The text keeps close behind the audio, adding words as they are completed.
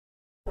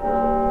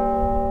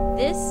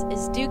This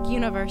is Duke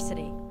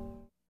University.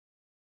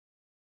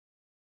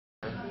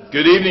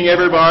 Good evening,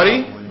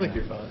 everybody.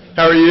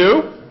 How are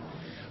you?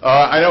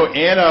 I know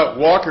Anna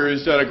Walker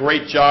has done a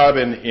great job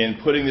in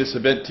putting this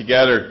event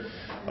together.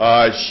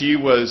 She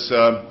was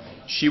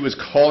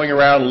calling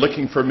around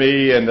looking for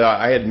me, and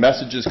I had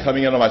messages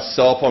coming in on my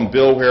cell phone.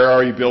 Bill, where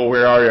are you? Bill,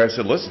 where are you? I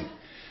said, listen,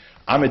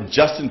 I'm a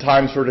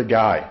just-in-time sort of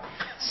guy.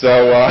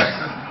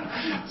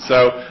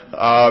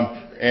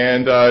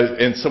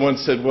 And someone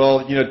said,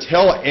 well,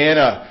 tell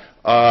Anna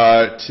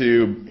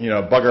to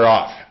bugger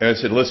off. And I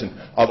said, listen,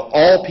 of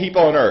all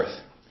people on earth,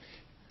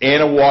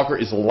 Anna Walker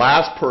is the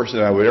last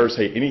person I would ever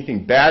say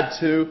anything bad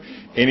to,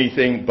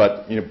 anything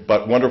but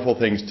wonderful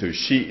things to.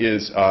 She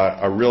is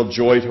a real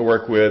joy to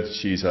work with.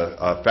 She's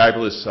a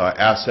fabulous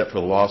asset for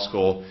the law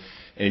school.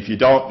 And if you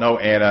don't know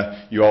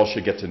Anna, you all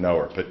should get to know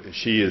her. But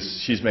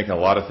she's making a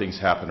lot of things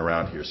happen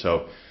around here.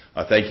 So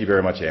thank you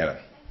very much, Anna.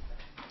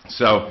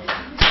 So.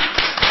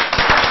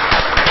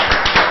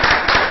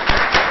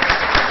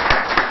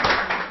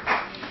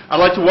 I'd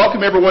like to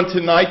welcome everyone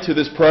tonight to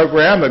this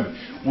program.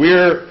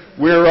 We're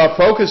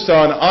focused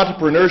on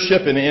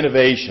entrepreneurship and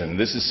innovation.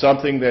 This is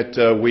something that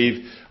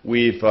we've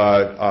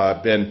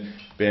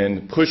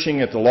been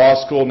pushing at the law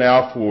school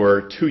now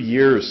for 2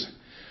 years.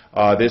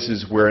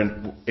 We're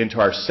into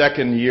our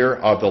second year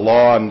of the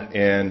Law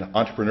and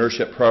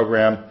Entrepreneurship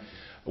Program.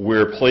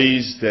 We're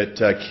pleased that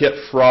Kip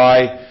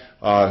Frey,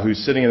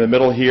 who's sitting in the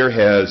middle here,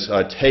 has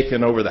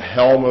taken over the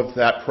helm of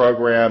that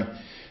program.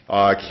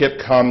 Kip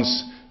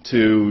comes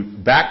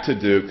back to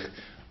Duke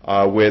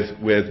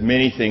with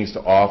many things to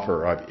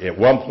offer. At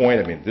one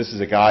point, this is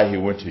a guy who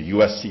went to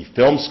USC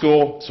Film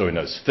School, so he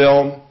knows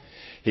film.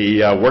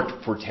 He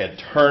worked for Ted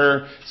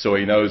Turner, so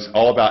he knows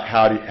all about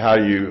how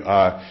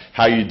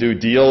you do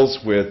deals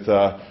with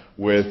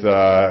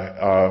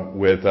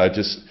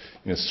just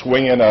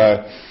swinging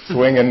your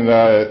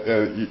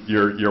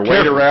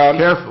weight around.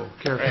 Careful.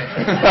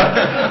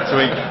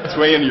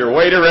 swinging your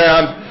weight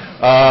around.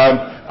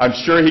 I'm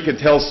sure he could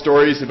tell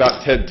stories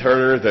about Ted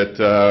Turner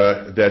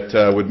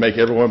that would make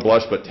everyone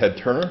blush but Ted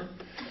Turner.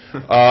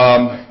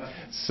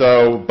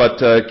 But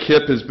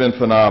Kip has been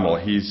phenomenal.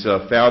 He's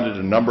founded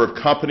a number of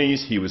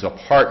companies. He was a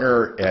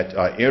partner at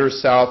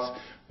InterSouth,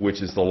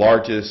 which is the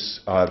largest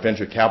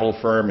venture capital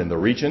firm in the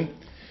region.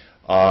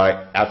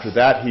 After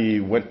that, he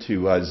went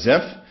to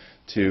Zimpf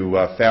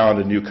to found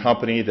a new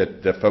company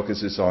that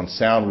focuses on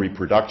sound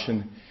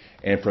reproduction.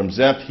 And from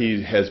Zimpf,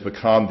 he has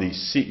become the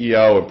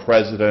CEO and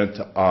president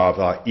of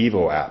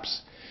Evo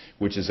Apps,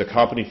 which is a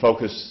company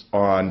focused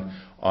on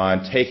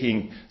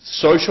taking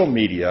social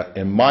media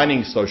and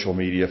mining social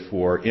media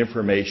for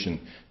information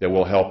that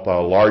will help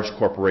large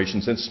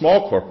corporations and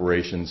small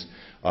corporations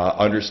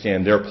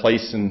understand their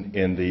place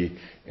in the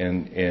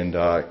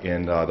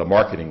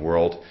marketing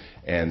world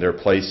and their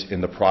place in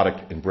the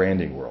product and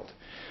branding world.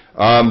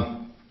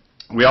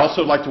 We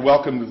also like to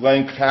welcome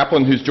Glen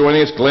Caplan, who's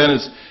joining us.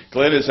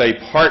 Glen is a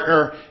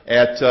partner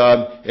at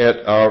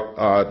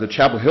the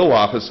Chapel Hill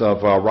office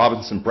of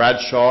Robinson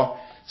Bradshaw.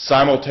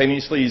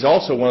 Simultaneously, he's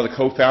also one of the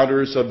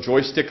co-founders of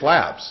Joystick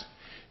Labs.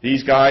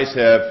 These guys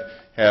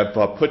have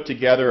put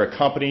together a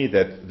company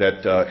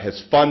that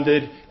has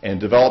funded and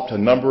developed a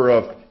number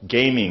of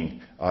gaming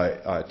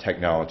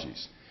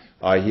technologies.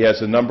 He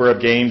has a number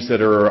of games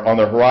that are on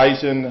the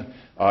horizon.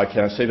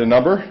 Can I say the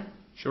number?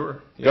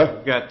 Sure.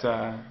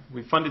 Yeah,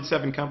 we funded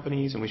 7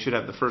 companies, and we should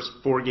have the first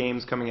 4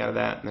 games coming out of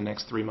that in the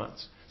next 3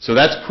 months. So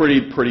that's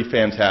pretty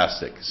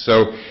fantastic.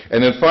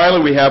 And then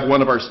finally, we have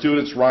one of our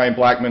students, Ryan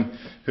Blackmon,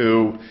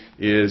 who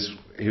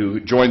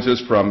joins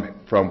us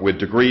with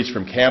degrees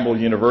from Campbell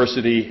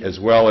University as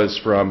well as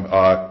from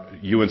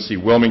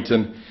UNC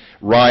Wilmington.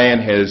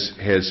 Ryan has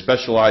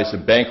specialized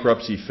in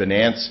bankruptcy,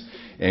 finance,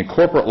 and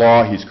corporate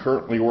law. He's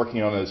currently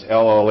working on his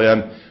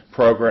LLM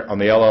program, on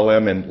the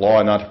LLM in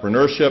Law and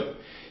Entrepreneurship.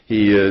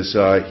 He's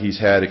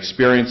had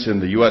experience in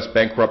the U.S.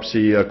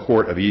 Bankruptcy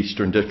Court of the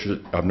Eastern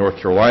District of North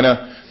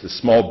Carolina, the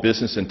Small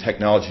Business and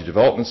Technology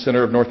Development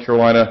Center of North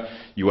Carolina,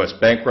 U.S.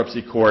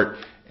 Bankruptcy Court,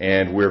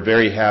 and we're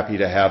very happy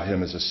to have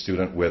him as a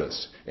student with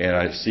us. And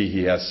I see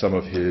he has some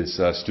of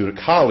his student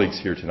colleagues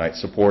here tonight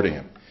supporting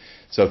him.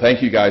 So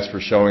thank you guys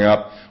for showing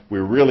up.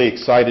 We're really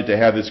excited to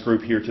have this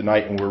group here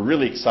tonight, and we're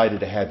really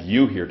excited to have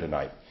you here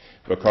tonight,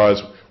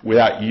 because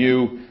without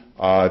you,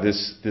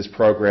 this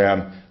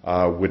program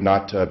would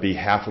not be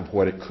half of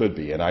what it could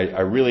be. And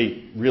I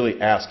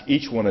really ask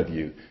each one of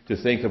you to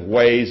think of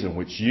ways in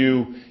which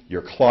you,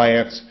 your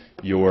clients,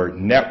 your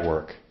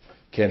network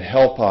can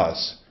help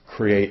us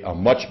create a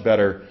much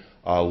better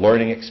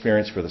learning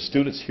experience for the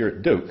students here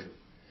at Duke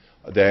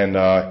than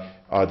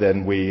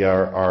we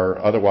are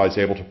otherwise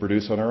able to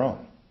produce on our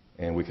own.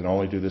 And we can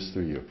only do this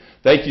through you.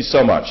 Thank you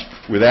so much.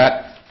 With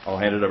that, I'll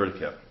hand it over to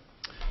Kip.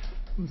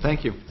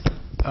 Thank you.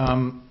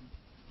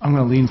 I'm going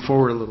to lean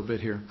forward a little bit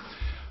here.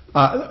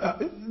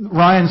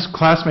 Ryan's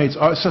classmates,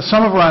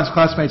 some of Ryan's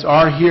classmates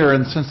are here,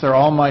 and since they're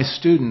all my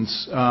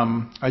students,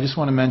 I just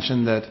want to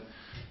mention that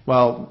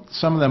while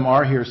some of them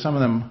are here, some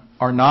of them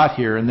are not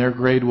here, and their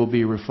grade will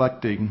be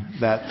reflecting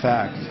that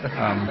fact.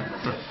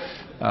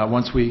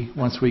 once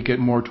we get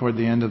more toward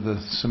the end of the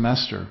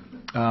semester.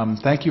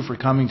 Thank you for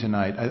coming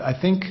tonight. I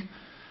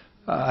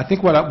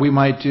think what we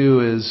might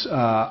do is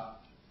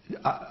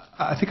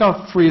I think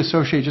I'll free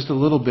associate just a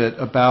little bit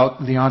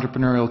about the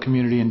entrepreneurial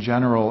community in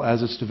general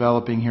as it's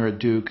developing here at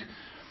Duke,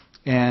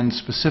 and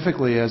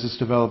specifically as it's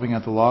developing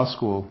at the law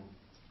school,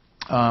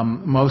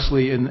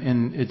 mostly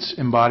in its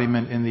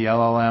embodiment in the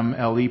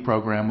LLM-LE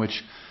program,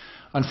 which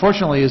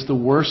unfortunately is the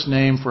worst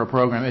name for a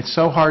program. It's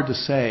so hard to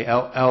say,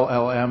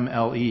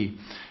 LLM-LE.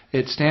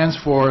 It stands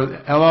for,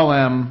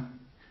 LLM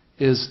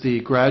is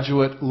the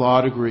graduate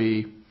law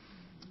degree,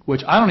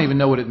 which I don't even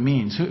know what it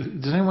means.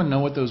 Does anyone know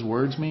what those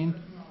words mean?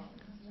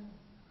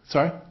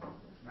 Sorry?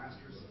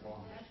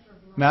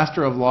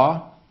 Master of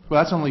Law?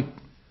 Well,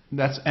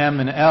 that's M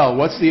and L.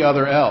 What's the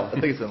other L? I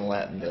think it's in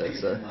Latin, though.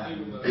 So,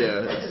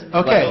 yeah.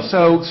 Okay,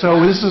 so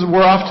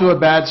we're off to a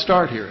bad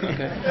start here.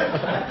 Okay.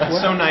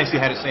 It's so nice you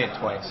had to say it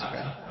twice.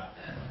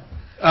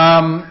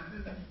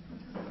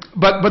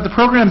 But the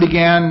program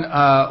began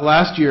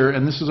last year,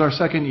 and this is our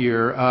second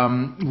year.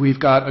 We've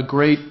got a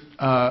great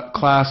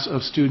class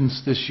of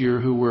students this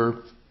year who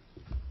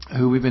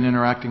we've been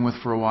interacting with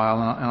for a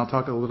while, and I'll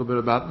talk a little bit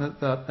about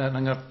that, and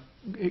I'm going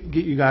to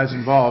get you guys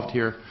involved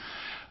here.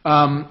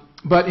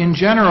 But in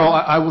general,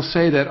 I will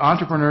say that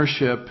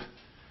entrepreneurship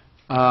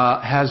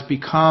has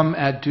become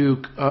at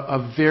Duke a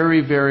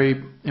very,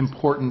 very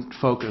important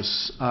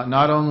focus,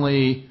 not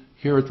only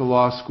here at the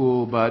law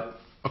school, but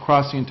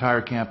across the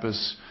entire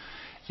campus,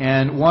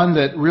 and one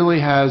that really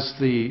has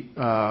the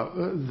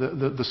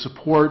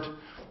support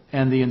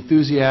and the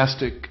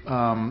enthusiastic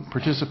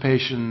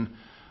participation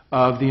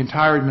of the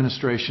entire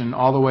administration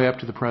all the way up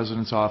to the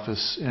President's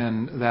office,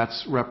 and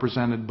that's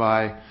represented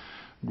by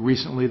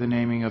recently the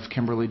naming of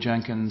Kimberly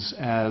Jenkins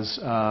as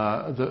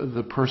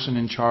the person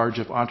in charge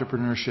of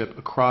entrepreneurship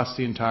across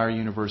the entire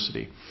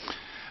university.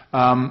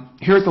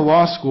 Here at the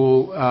law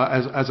school,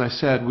 as I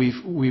said,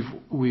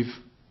 we've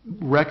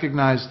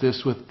recognized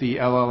this with the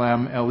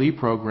LLM-LE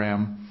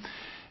program,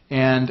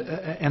 and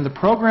the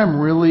program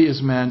really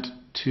is meant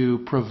to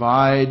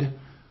provide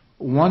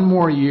one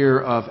more year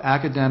of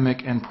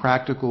academic and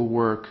practical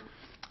work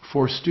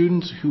for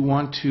students who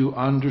want to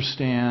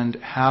understand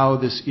how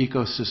this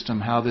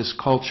ecosystem, how this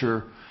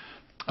culture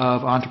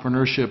of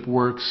entrepreneurship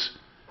works,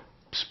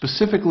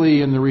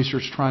 specifically in the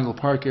Research Triangle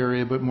Park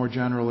area, but more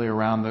generally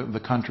around the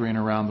country and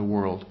around the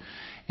world.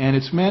 And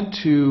it's meant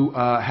to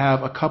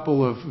have a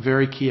couple of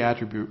very key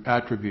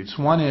attributes.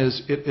 One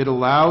is it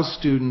allows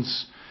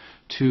students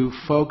to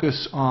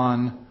focus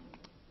on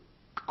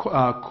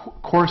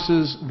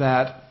courses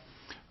that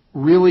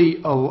really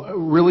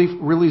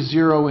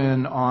zero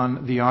in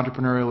on the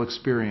entrepreneurial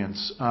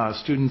experience.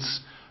 Students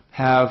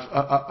have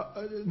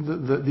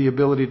the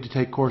ability to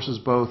take courses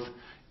both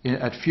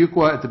at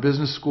Fuqua, at the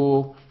business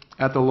school,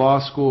 at the law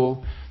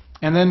school,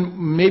 and then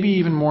maybe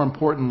even more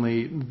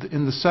importantly,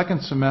 in the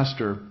second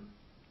semester,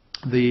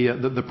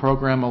 the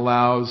program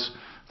allows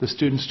the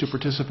students to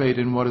participate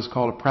in what is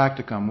called a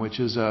practicum, which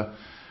is a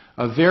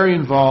very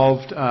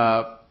involved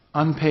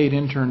unpaid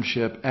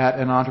internship at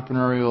an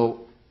entrepreneurial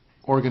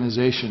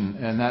organization,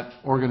 and that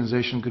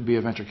organization could be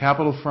a venture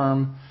capital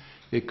firm,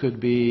 it could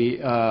be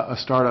a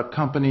startup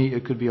company,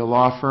 it could be a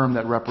law firm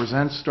that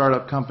represents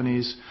startup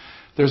companies.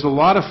 There's a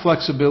lot of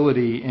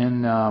flexibility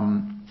in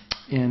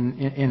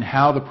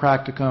how the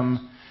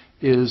practicum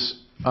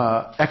is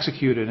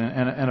executed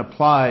and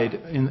applied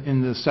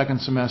in the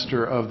second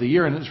semester of the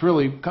year, and it's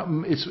really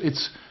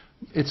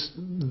it's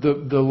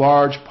the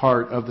large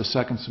part of the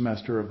second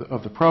semester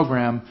of the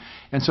program.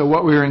 And so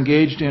what we're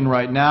engaged in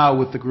right now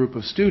with the group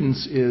of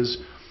students is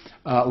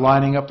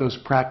lining up those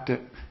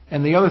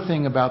and the other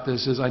thing about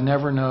this is I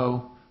never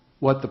know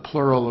what the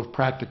plural of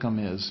practicum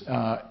is.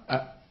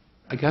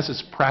 I guess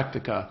it's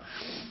practica,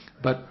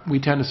 but we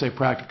tend to say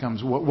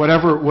practicums.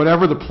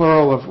 Whatever the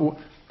plural of,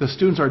 the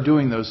students are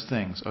doing those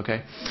things,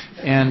 okay?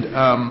 And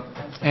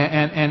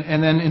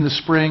then in the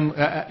spring,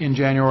 in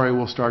January,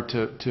 we'll start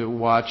to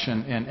watch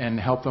and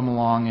help them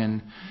along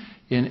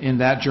in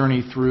that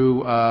journey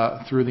through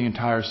the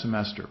entire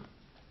semester.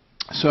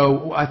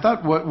 So I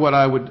thought what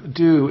I would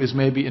do is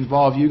maybe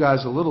involve you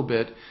guys a little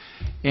bit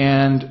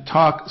and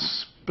talk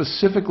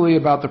specifically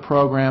about the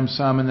program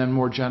some, and then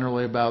more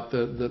generally about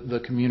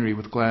the community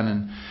with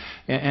Glen.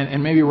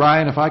 And maybe,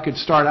 Ryan, if I could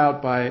start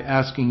out by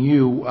asking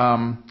you,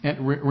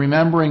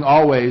 remembering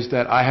always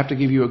that I have to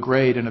give you a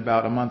grade in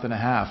about a month and a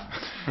half.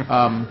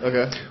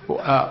 Okay.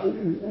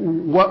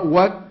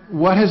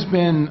 What has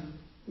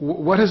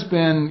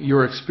been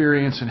your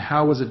experience, and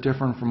how was it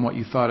different from what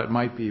you thought it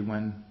might be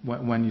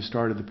when you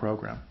started the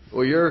program?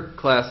 Well, your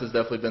class has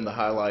definitely been the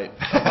highlight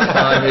of my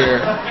time here.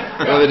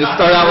 To just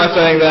start out by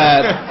saying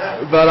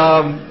that. But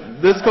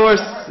this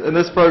course and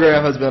this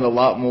program has been a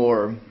lot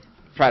more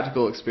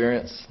practical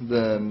experience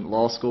than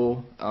law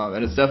school,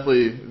 and it's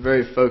definitely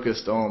very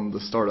focused on the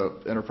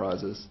startup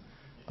enterprises.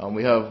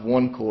 We have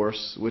one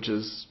course, which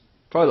is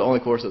probably the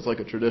only course that's like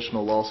a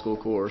traditional law school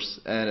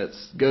course, and it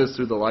goes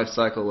through the life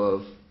cycle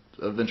of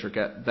a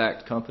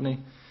venture-backed company,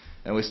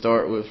 and we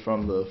start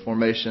from the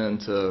formation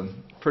to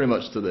pretty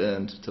much to the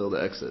end, till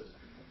the exit.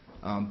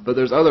 But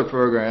there's other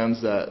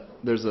programs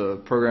there's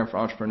a program for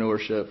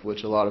entrepreneurship,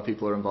 which a lot of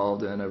people are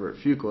involved in over at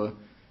Fuqua,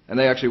 and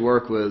they actually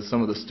work with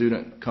some of the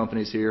student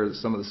companies here,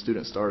 some of the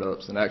student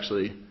startups, and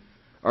actually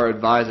are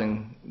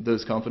advising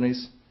those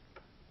companies.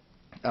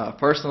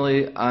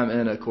 Personally, I'm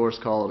in a course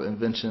called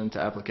Invention to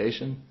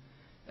Application,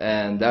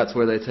 and that's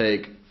where they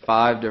take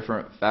 5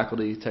 different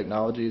faculty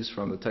technologies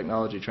from the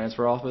Technology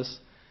Transfer Office,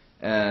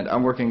 and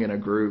I'm working in a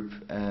group,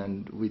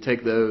 and we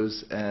take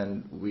those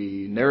and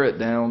we narrow it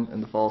down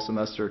in the fall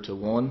semester to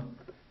 1,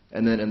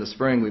 and then in the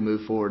spring we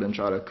move forward and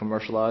try to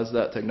commercialize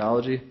that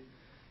technology.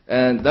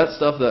 And that's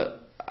stuff that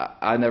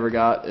I never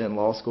got in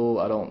law school.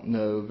 I don't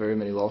know very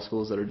many law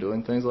schools that are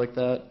doing things like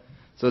that.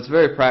 So it's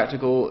very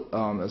practical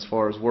as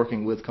far as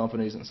working with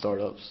companies and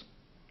startups.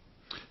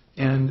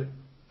 And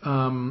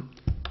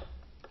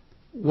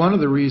one of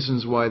the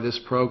reasons why this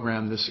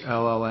program, this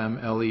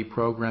LLM-LE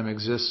program,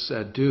 exists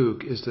at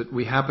Duke is that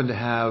we happen to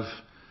have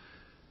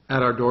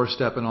at our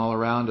doorstep and all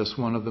around us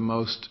one of the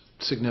most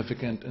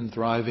significant and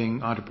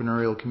thriving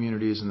entrepreneurial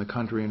communities in the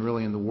country and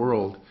really in the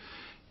world.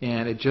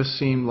 And it just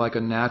seemed like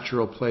a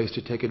natural place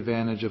to take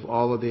advantage of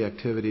all of the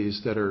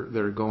activities that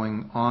are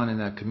going on in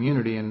that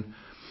community. And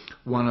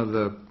one of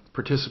the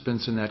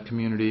participants in that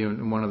community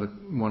and one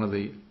of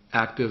the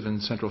active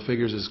and central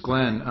figures is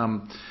Glen.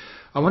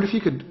 I wonder if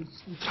you could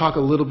talk a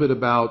little bit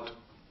about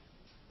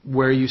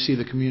where you see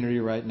the community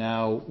right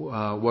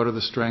now, what are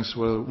the strengths,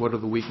 what are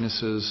the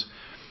weaknesses,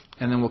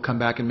 and then we'll come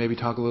back and maybe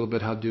talk a little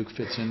bit how Duke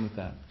fits in with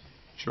that.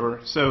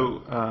 Sure.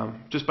 So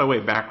just by way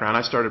of background,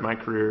 I started my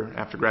career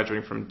after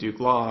graduating from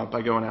Duke Law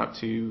by going out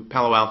to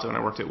Palo Alto, and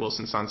I worked at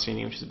Wilson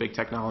Sonsini, which is a big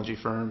technology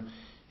firm,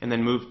 and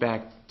then moved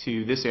back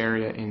to this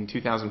area in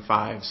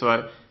 2005.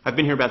 So I've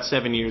been here about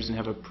 7 years and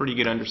have a pretty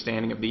good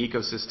understanding of the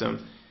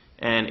ecosystem.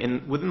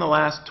 And within the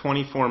last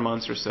 24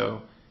 months or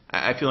so,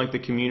 I feel like the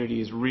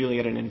community is really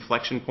at an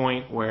inflection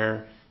point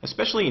where,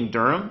 especially in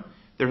Durham,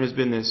 there has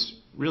been this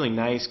really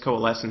nice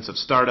coalescence of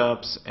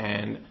startups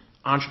and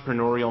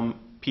entrepreneurial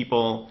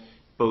people,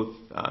 both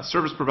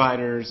service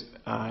providers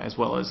as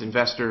well as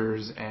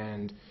investors,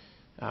 and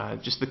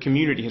just the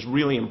community has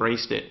really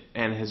embraced it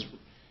and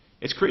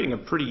it's creating a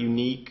pretty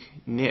unique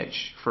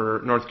niche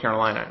for North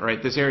Carolina,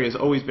 right? This area has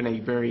always been a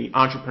very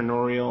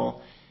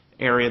entrepreneurial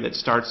area that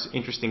starts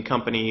interesting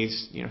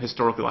companies,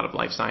 historically a lot of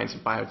life science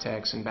and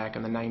biotechs, and back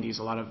in the 90s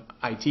a lot of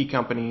IT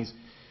companies.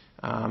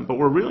 But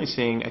we're really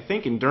seeing, I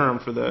think in Durham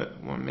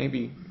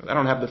maybe, I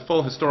don't have the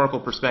full historical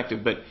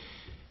perspective, but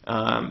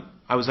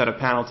I was at a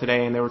panel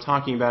today and they were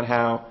talking about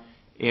how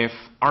if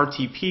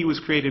RTP was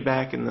created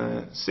back in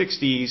the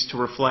 60s to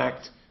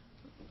reflect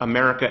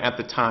America at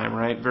the time,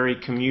 right? Very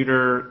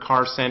commuter,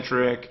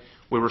 car-centric,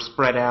 we were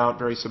spread out,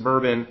 very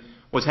suburban.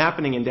 What's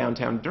happening in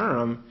downtown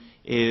Durham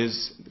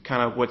is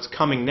kind of what's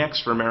coming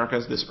next for America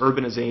is this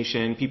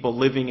urbanization, people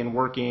living and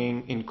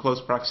working in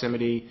close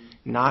proximity,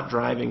 not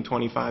driving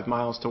 25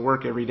 miles to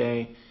work every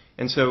day.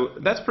 And so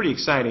that's pretty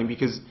exciting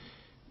because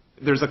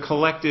there's a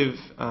collective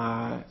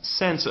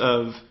sense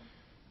of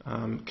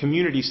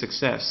community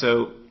success.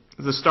 So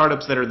the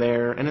startups that are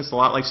there, and it's a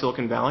lot like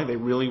Silicon Valley, they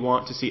really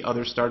want to see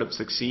other startups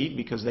succeed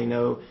because they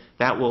know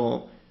that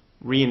will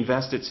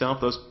reinvest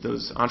itself.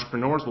 Those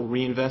entrepreneurs will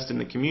reinvest in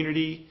the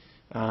community,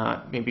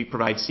 maybe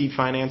provide seed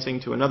financing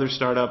to another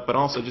startup, but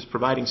also just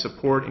providing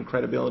support and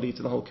credibility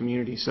to the whole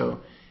community. So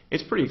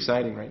it's pretty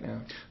exciting right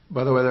now.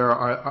 By the way, there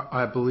are,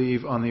 I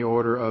believe, on the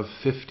order of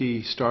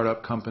 50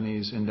 startup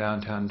companies in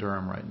downtown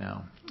Durham right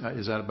now.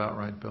 Is that about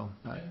right, Bill?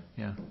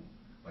 Yeah.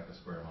 Like a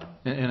square mile.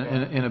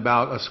 In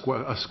about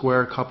a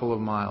square couple of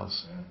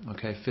miles.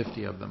 Okay,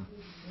 50 of them.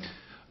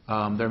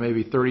 There may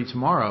be 30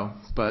 tomorrow,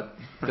 but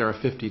there are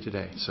 50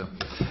 today. So,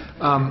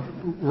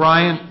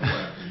 Ryan.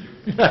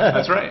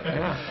 That's right.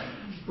 Yeah.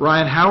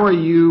 Ryan, how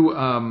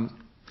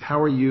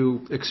are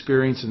you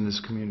experiencing this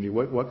community?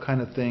 What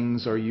kind of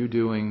things are you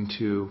doing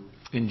to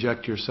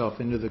inject yourself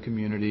into the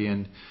community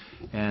and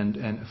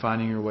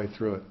finding your way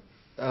through it?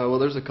 Well,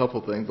 there's a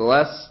couple things. The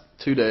last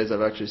 2 days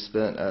I've actually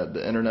spent at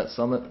the Internet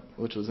Summit,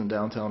 which was in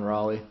downtown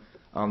Raleigh.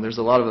 There's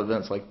a lot of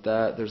events like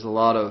that. There's a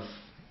lot of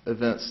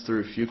events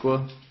through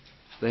Fuqua.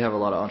 They have a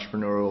lot of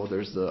entrepreneurial.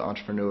 There's the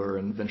Entrepreneur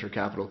and Venture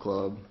Capital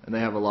Club, and they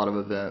have a lot of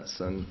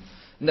events and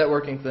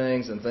networking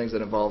things and things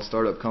that involve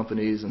startup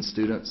companies and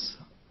students.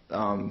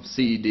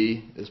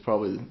 CED is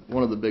probably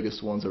one of the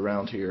biggest ones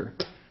around here,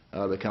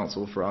 the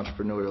Council for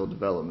Entrepreneurial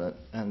Development,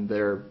 and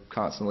they're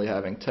constantly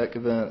having tech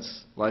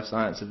events, life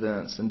science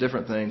events, and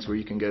different things where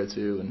you can go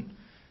to and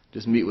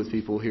just meet with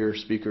people, hear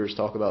speakers,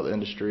 talk about the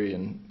industry,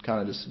 and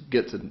kind of just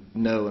get to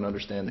know and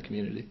understand the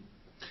community.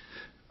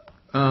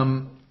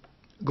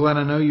 Glen,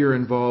 I know you're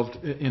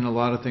involved in a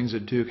lot of things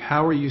at Duke.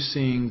 How are you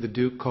seeing the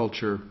Duke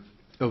culture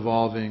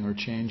evolving or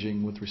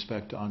changing with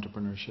respect to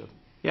entrepreneurship?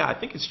 Yeah, I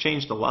think it's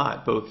changed a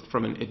lot, both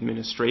from an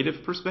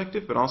administrative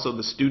perspective, but also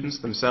the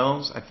students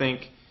themselves. I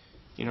think,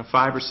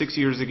 5 or 6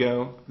 years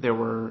ago, there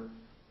were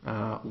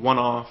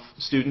one-off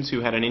students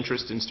who had an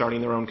interest in starting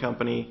their own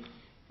company,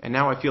 and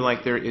now I feel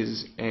like there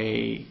is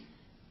maybe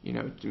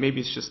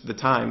it's just the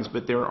times,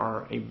 but there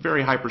are a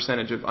very high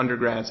percentage of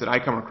undergrads that I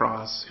come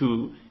across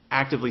who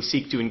actively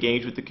seek to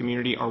engage with the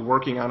community, are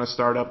working on a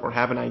startup or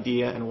have an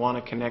idea and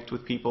want to connect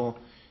with people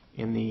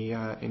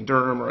in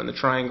Durham or in the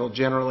Triangle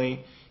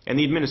generally. And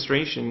the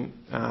administration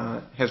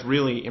has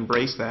really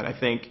embraced that. I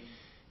think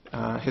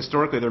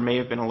historically there may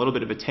have been a little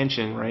bit of a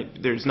tension, right?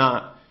 There's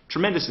not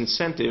tremendous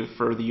incentive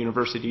for the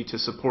university to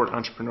support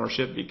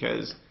entrepreneurship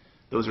because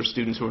those are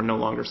students who are no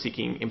longer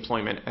seeking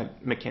employment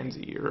at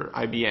McKinsey or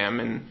IBM,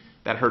 and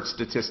that hurts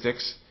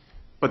statistics.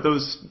 But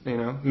those,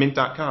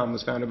 Mint.com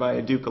was founded by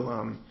a Duke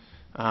alum.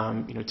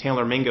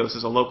 Taylor Mingos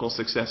is a local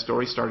success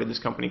story. Started this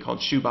company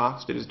called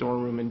Shoebox, did his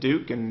dorm room in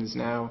Duke, and is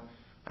now,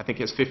 I think,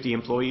 has 50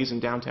 employees in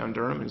downtown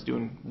Durham and is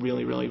doing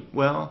really, really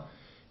well.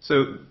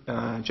 So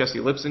Jesse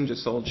Lipson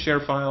just sold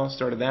ShareFile,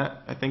 started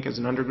that, I think, as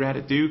an undergrad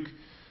at Duke.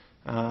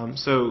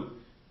 So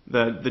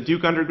the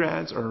Duke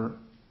undergrads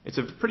it's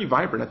a pretty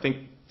vibrant. I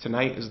think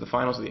tonight is the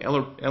finals of the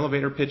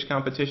elevator pitch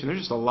competition. There's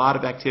just a lot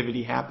of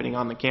activity happening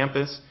on the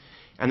campus.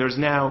 And there's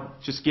now,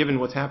 just given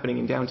what's happening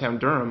in downtown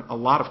Durham, a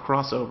lot of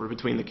crossover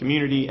between the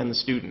community and the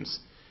students.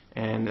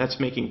 And that's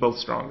making both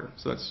stronger.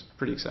 So that's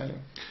pretty exciting.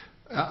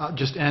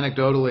 Just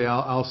anecdotally,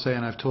 I'll say,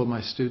 and I've told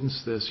my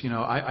students this,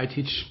 I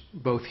teach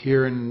both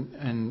here and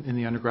in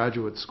the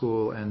undergraduate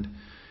school, and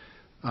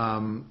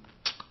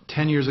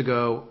 10 years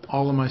ago,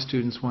 all of my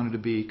students wanted to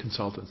be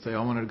consultants. They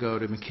all wanted to go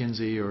to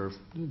McKinsey or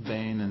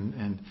Bain,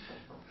 and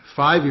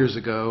 5 years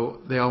ago,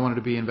 they all wanted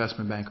to be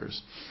investment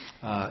bankers.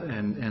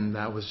 And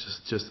that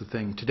was just the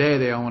thing. Today,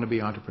 they all want to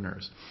be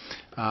entrepreneurs.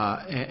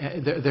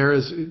 And there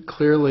is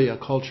clearly a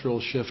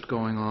cultural shift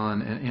going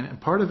on, and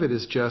part of it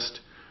is just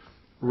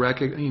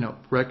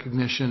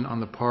recognition on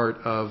the part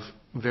of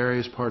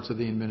various parts of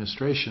the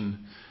administration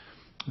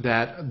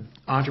that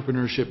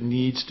entrepreneurship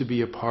needs to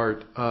be a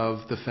part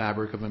of the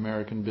fabric of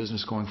American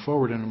business going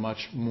forward in a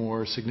much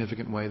more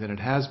significant way than it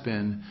has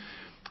been,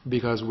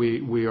 because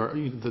we are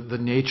the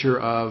nature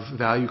of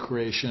value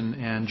creation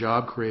and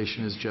job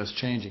creation is just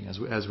changing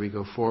as we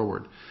go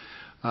forward.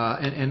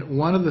 And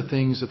one of the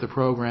things that the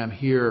program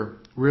here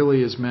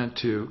really is meant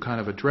to kind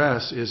of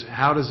address is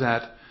how does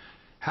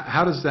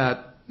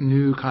that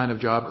new kind of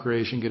job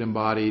creation get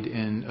embodied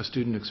in a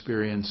student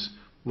experience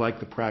like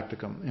the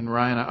practicum. And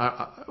Ryan,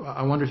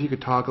 I wonder if you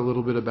could talk a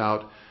little bit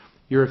about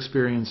your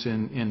experience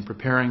in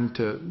preparing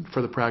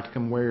for the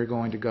practicum, where you're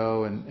going to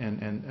go,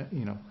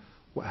 and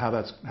how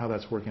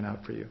that's working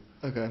out for you.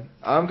 Okay,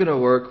 I'm going to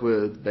work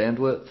with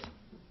Bandwidth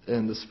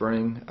in the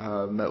spring.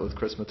 I met with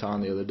Chris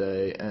Matan the other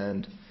day,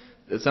 and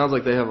it sounds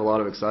like they have a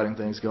lot of exciting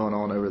things going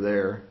on over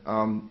there.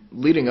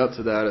 Leading up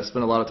to that, I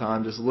spent a lot of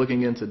time just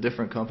looking into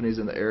different companies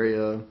in the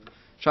area,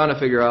 trying to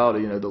figure out,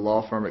 the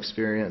law firm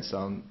experience.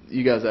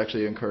 You guys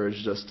actually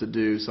encouraged us to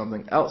do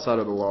something outside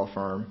of the law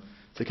firm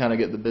to kind of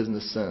get the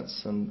business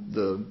sense and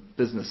the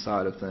business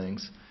side of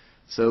things.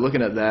 So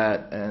looking at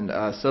that, and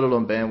I settled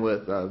on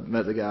Bandwidth. I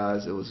met the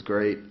guys. It was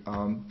great.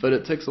 But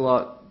it takes a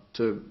lot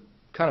to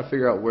kind of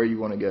figure out where you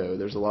want to go.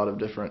 There's a lot of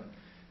different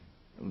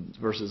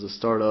versus a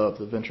startup,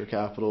 the venture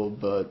capital,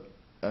 but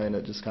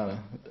it just kind of,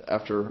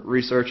 after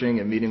researching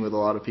and meeting with a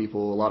lot of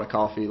people, a lot of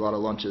coffee, a lot of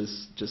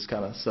lunches, just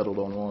kind of settled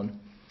on one.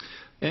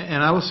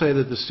 And I will say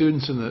that the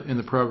students in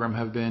the program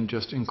have been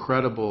just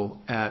incredible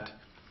at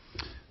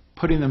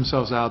putting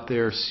themselves out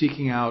there,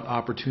 seeking out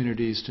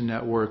opportunities to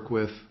network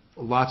with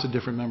lots of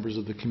different members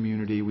of the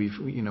community.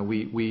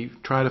 We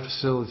try to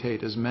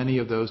facilitate as many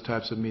of those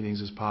types of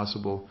meetings as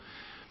possible.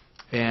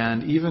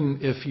 And even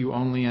if you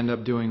only end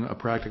up doing a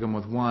practicum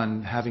with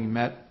one, having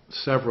met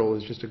several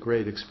is just a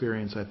great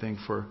experience, I think,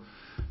 for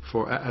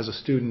as a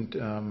student,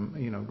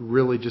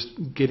 really just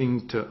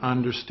getting to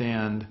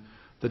understand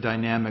the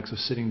dynamics of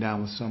sitting down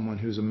with someone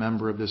who's a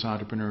member of this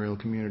entrepreneurial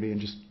community and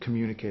just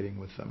communicating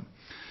with them.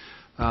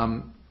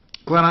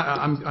 Glenn,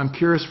 I'm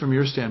curious from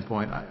your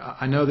standpoint.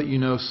 I know that you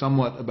know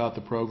somewhat about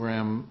the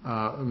program,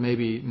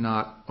 maybe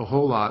not a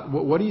whole lot.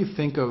 What do you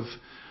think of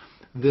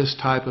this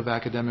type of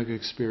academic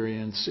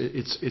experience?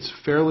 It's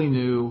fairly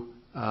new.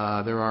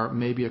 There are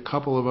maybe a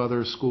couple of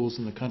other schools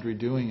in the country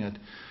doing it.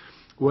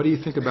 What do you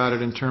think about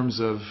it in terms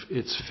of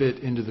its fit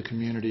into the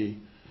community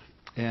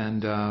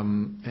and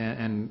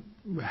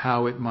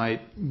how it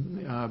might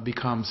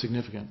become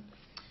significant?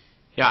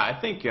 Yeah, I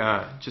think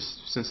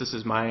just since this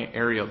is my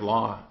area of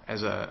law,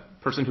 as a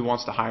person who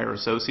wants to hire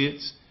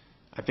associates,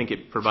 I think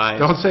it provides...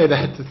 Don't say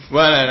that.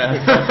 Well,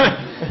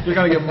 no. You're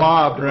going to get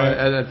mobbed right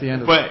at the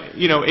end of it. But,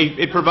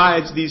 it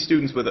provides these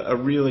students with a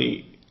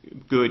really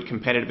good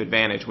competitive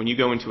advantage when you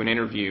go into an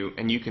interview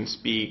and you can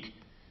speak,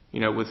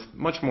 with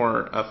much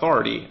more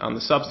authority on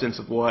the substance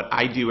of what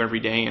I do every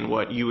day and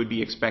what you would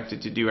be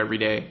expected to do every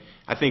day.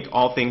 I think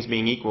all things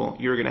being equal,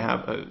 you're going to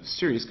have a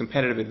serious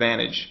competitive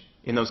advantage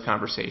in those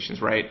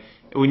conversations, right?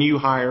 When you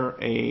hire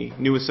a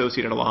new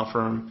associate at a law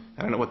firm,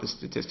 I don't know what the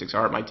statistics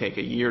are, it might take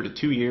 1 year to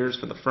 2 years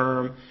for the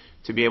firm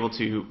to be able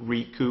to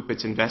recoup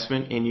its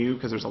investment in you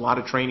because there's a lot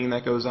of training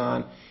that goes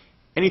on.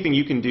 Anything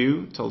you can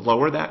do to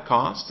lower that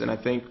cost, and I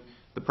think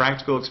the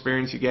practical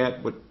experience you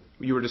get, what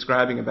you were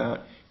describing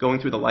about going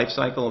through the life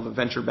cycle of a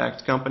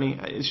venture-backed company,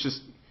 it's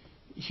just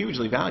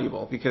hugely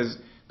valuable because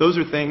those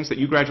are things that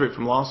you graduate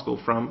from law school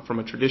from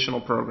a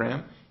traditional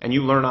program, and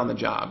you learn on the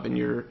job, and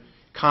you're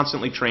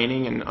constantly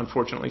training, and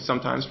unfortunately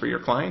sometimes for your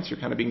clients you're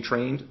kind of being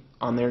trained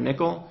on their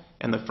nickel,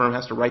 and the firm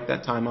has to write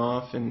that time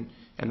off, and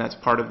that's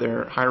part of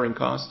their hiring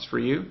costs for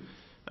you.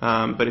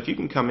 But if you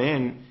can come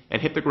in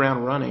and hit the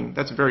ground running,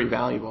 that's very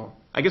valuable.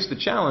 I guess the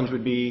challenge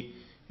would be,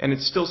 and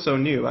it's still so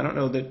new, I don't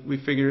know that we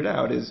figured it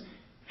out, is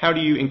how do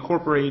you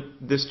incorporate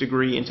this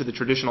degree into the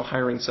traditional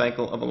hiring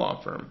cycle of a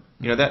law firm?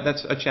 You know,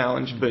 that's a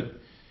challenge, but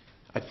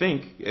I think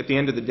at the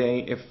end of the day,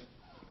 if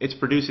it's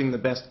producing the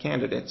best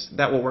candidates,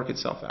 that will work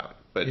itself out.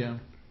 But Yeah.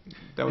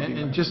 that would be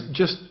And my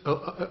just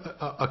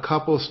a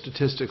couple of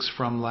statistics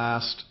from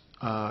last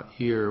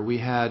year. We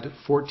had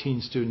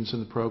 14 students in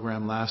the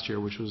program last year,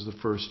 which was the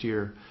first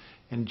year,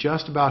 and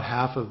just about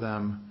half of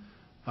them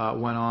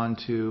went on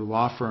to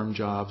law firm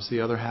jobs.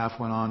 The other half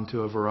went on to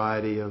a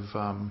variety of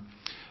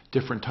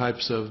different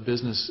types of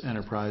business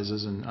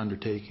enterprises and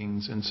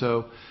undertakings. And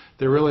so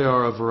there really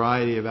are a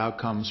variety of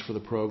outcomes for the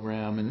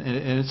program, and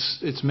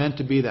it's meant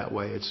to be that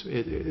way.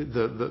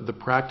 The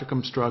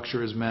practicum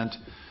structure is meant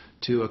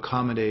to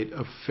accommodate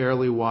a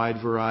fairly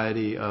wide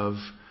variety of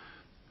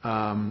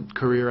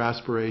career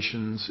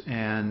aspirations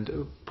and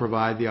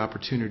provide the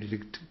opportunity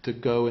to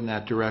go in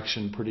that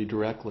direction pretty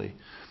directly.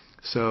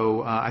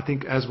 So I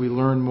think as we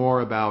learn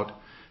more about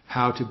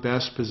how to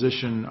best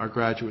position our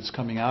graduates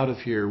coming out of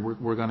here,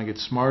 we're going to get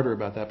smarter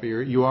about that. But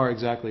you are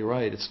exactly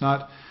right. It's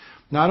not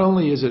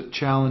only is it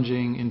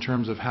challenging in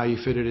terms of how you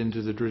fit it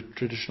into the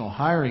traditional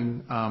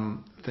hiring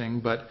thing,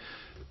 but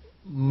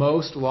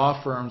most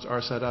law firms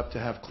are set up to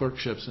have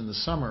clerkships in the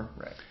summer.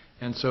 Right.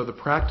 And so the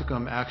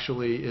practicum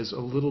actually is a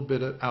little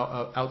bit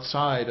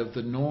outside of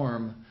the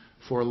norm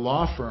for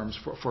law firms,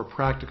 for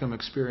practicum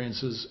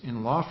experiences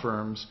in law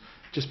firms,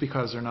 just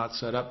because they're not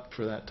set up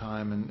for that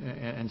time.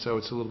 And so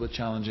it's a little bit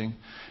challenging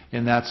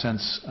in that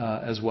sense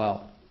as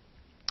well.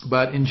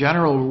 But in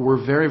general,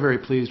 we're very, very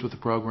pleased with the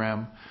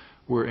program.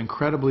 We're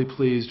incredibly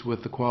pleased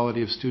with the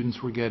quality of students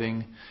we're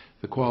getting,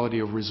 the quality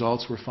of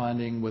results we're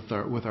finding with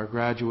our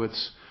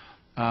graduates.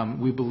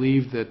 We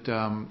believe that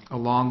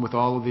along with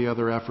all of the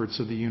other efforts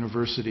of the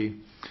university,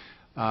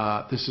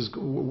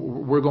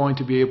 we're going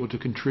to be able to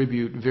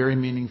contribute very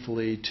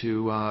meaningfully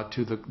to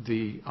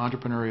the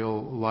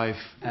entrepreneurial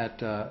life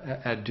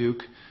at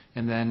Duke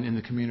and then in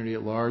the community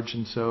at large.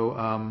 And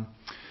so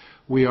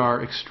we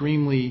are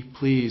extremely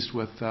pleased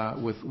with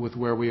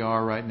where we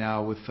are right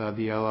now with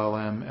the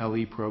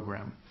LLM-LE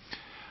program.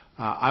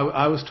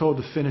 I was told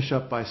to finish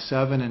up by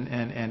 7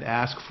 and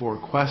ask for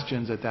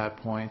questions at that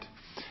point.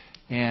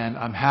 And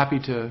I'm happy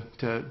to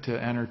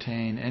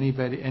entertain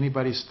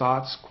anybody's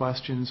thoughts,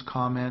 questions,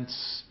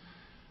 comments.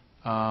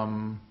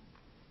 And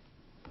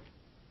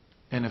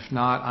if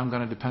not, I'm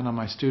going to depend on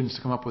my students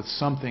to come up with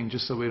something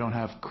just so we don't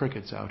have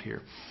crickets out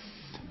here.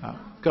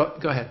 Go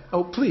ahead.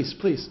 Oh, please.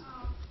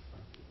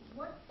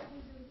 What does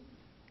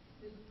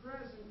the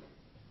present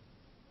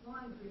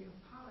laundry of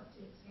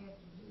politics have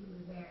to do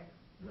with their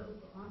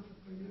local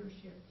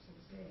entrepreneurship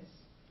success?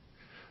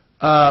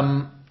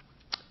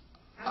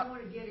 I don't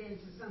want to get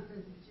into something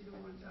that you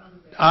don't want to talk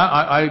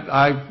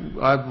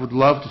about. I would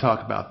love to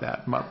talk about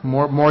that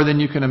more than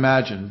you can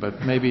imagine,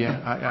 but maybe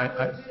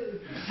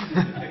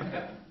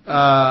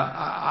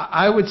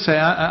I would say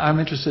I'm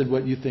interested in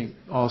what you think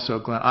also,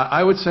 Glenn.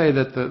 I would say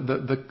that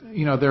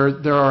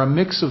there are a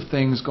mix of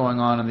things going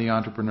on in the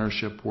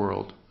entrepreneurship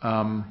world,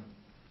 and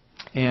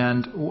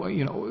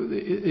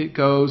it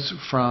goes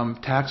from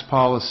tax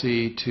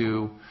policy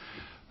to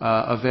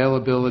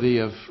availability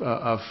of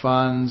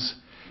funds.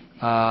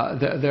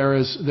 There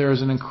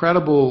is an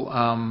incredible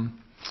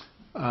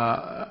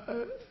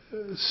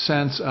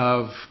sense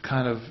of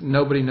kind of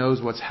nobody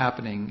knows what's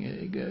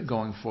happening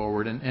going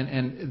forward,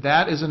 and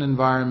that is an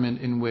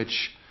environment in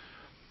which,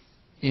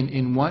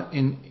 in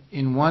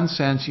one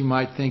sense, you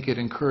might think it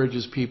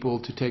encourages people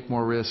to take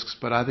more risks,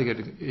 but I think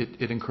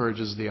it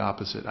encourages the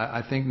opposite.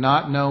 I think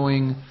not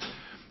knowing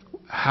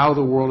how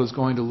the world is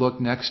going to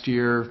look next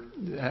year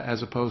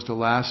as opposed to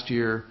last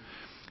year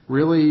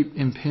really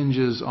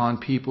impinges on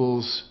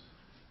people's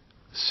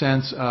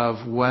sense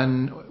of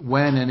when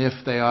and if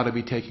they ought to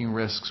be taking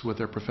risks with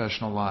their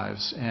professional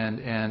lives,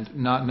 and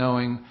not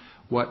knowing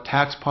what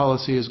tax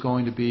policy is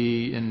going to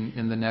be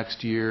in the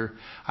next year.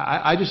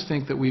 I just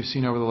think that we've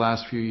seen over the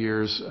last few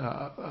years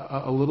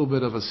a little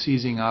bit of a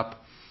seizing up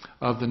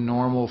of the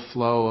normal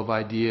flow of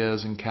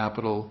ideas and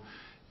capital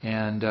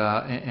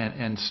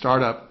and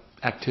startup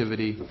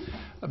activity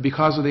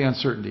because of the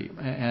uncertainty.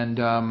 And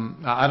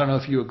I don't know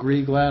if you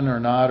agree, Glenn, or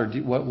not, or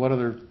what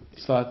other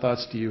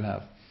thoughts do you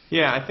have?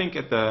 Yeah, I think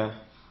at the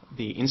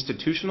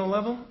institutional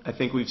level, I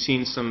think we've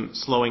seen some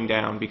slowing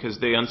down because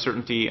the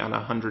uncertainty on a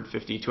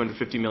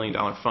 $250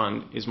 million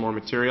fund is more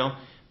material.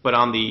 But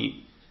on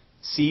the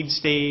seed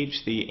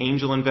stage, the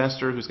angel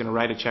investor who's going to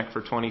write a check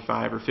for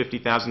 $25,000 or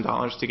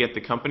 $50,000 to get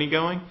the company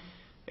going,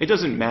 it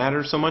doesn't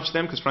matter so much to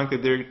them because, frankly,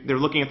 they're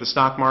looking at the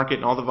stock market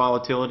and all the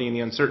volatility and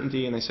the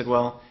uncertainty, and they said,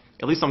 well,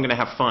 at least I'm going to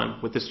have fun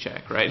with this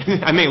check, right?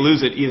 I may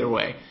lose it either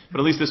way, but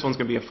at least this one's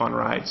going to be a fun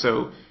ride.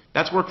 So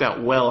that's worked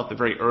out well at the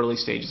very early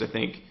stages, I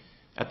think.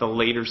 at the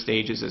later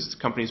stages, as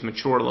companies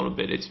mature a little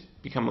bit, it's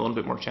become a little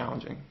bit more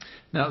challenging.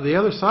 Now, the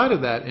other side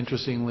of that,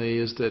 interestingly,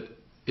 is that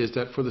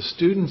for the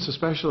students,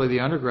 especially the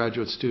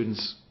undergraduate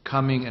students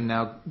coming and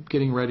now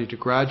getting ready to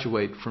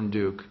graduate from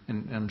Duke,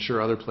 and I'm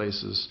sure other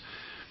places,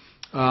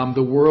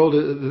 the world,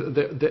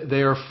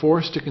 they are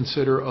forced to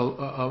consider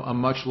a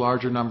much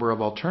larger number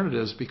of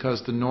alternatives,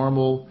 because the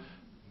normal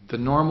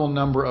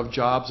number of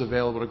jobs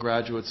available to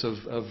graduates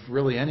of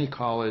really any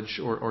college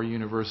or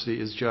university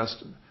is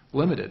just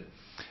limited.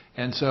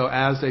 And so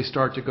as they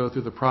start to go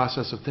through the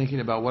process of thinking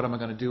about what am I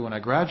going to do when I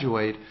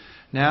graduate,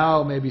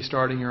 now maybe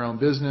starting your own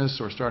business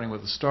or starting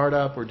with a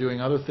startup or doing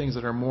other things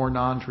that are more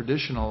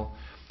non-traditional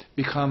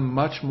become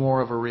much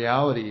more of a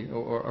reality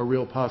or a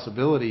real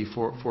possibility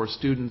for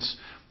students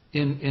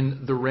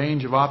in the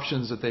range of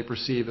options that they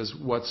perceive as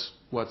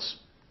what's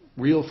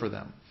real for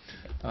them.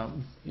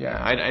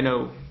 I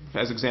know,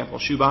 as example,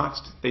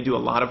 Shoeboxed, they do a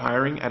lot of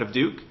hiring out of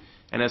Duke,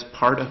 and as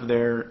part of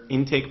their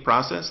intake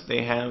process,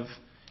 they have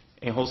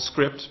a whole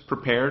script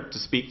prepared to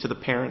speak to the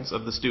parents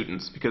of the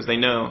students, because they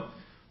know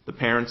the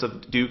parents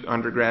of Duke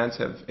undergrads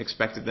have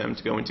expected them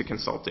to go into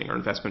consulting or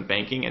investment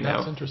banking, and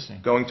That's now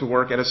interesting. Going to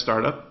work at a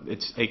startup,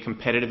 it's a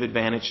competitive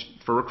advantage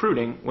for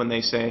recruiting when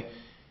they say,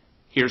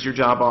 here's your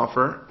job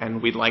offer,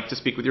 and we'd like to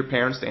speak with your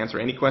parents to answer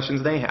any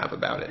questions they have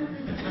about it.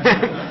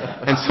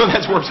 And so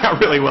that's worked out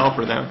really well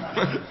for them.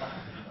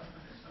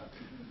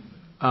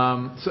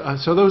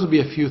 So those would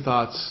be a few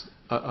thoughts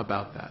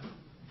about that.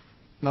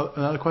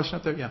 Another question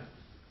up there? Yeah.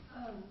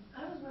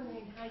 I was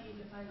wondering how you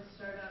define a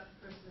startup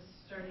versus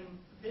starting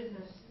a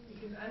business,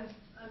 because I'm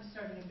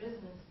starting a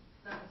business,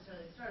 not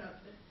necessarily a startup,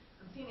 but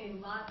I'm seeing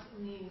a lot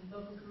in the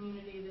local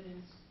community that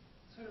is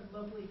sort of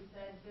locally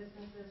fed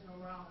businesses where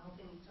we're all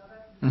helping each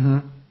other.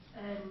 Mm-hmm.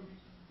 And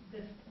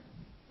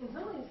in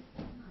some ways,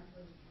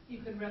 you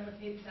could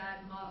replicate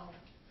that model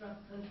throughout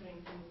the country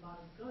and do a lot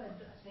of good,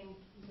 I think,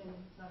 even if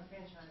it's not a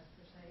franchise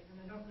per se. And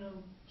I don't know,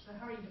 so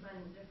how are you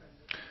defining the difference?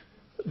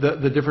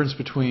 The difference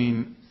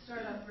between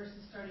Startup versus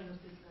starting a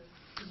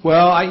business.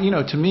 Well,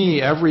 to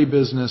me, every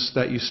business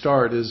that you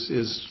start is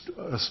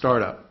a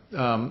startup.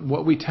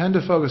 What we tend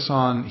to focus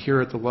on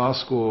here at the law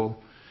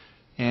school,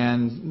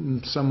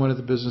 and somewhat at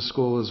the business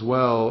school as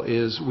well,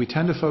 is we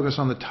tend to focus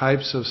on the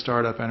types of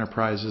startup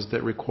enterprises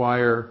that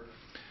require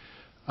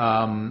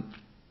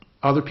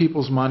other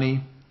people's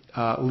money,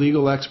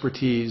 legal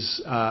expertise,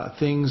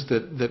 things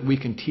that we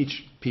can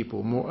teach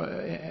people more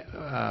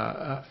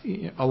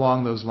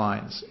along those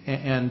lines.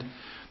 And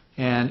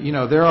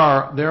there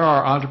are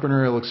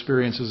entrepreneurial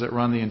experiences that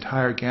run the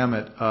entire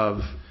gamut of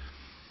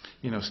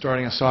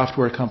starting a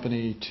software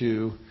company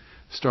to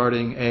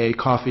starting a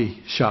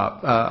coffee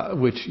shop,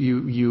 which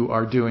you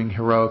are doing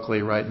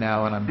heroically right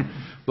now, and I'm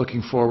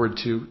looking forward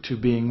to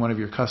being one of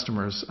your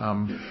customers.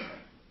 But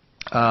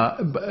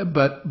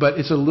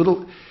it's a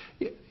little,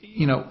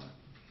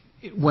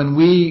 when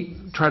we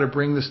try to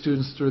bring the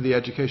students through the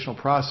educational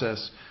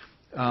process,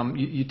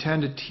 you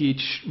tend to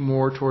teach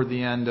more toward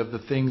the end of the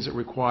things that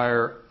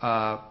require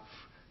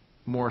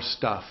more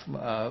stuff,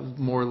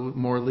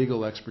 more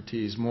legal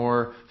expertise,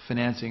 more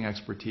financing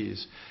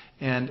expertise.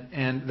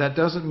 And that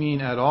doesn't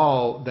mean at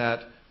all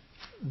that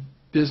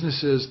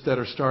businesses that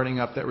are starting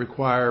up that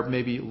require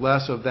maybe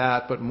less of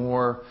that but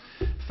more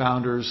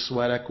founders,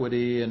 sweat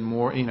equity, and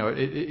more,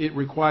 it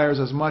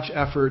requires as much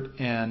effort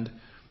and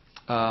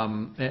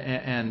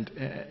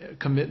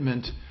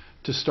commitment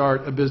to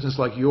start a business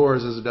like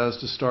yours as it does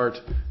to start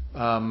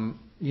a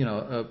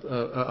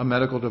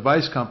medical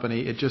device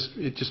company. It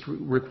just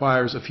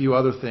requires a few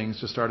other things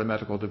to start a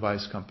medical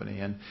device company.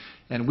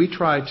 And we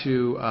try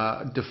to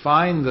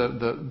define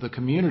the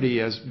community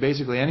as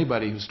basically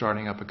anybody who's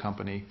starting up a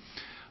company.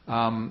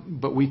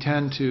 But we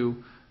tend to,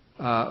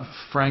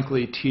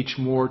 frankly, teach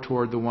more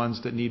toward the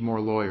ones that need more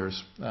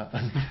lawyers.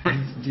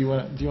 Do you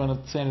want to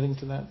say anything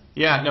to that?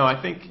 Yeah, no,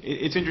 I think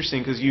it's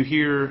interesting because you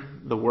hear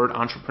the word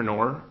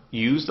entrepreneur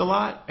used a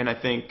lot, and I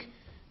think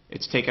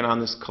it's taken on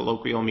this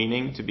colloquial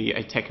meaning to be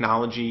a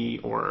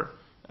technology or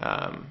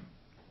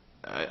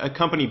a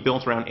company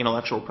built around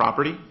intellectual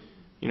property.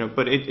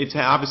 But it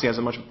obviously has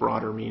a much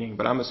broader meaning.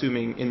 But I'm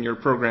assuming in your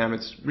program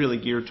it's really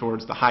geared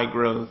towards the high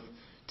growth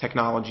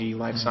technology,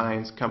 life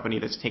science company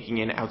that's taking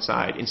in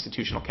outside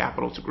institutional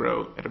capital to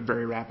grow at a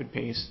very rapid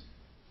pace.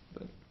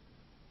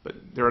 But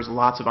there is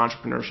lots of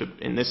entrepreneurship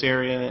in this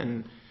area,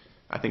 and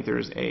I think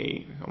there's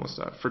almost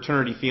a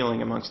fraternity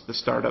feeling amongst the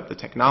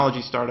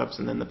technology startups,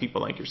 and then the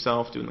people like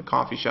yourself doing the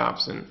coffee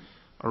shops, and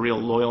a real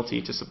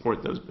loyalty to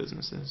support those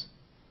businesses.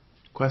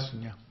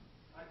 Question, yeah.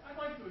 I'd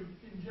like to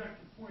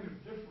inject a point of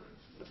difference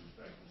with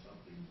respect to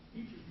something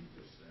each of you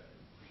just said.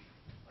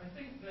 I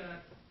think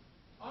that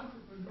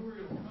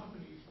entrepreneurial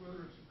companies,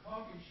 whether it's a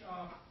coffee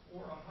shop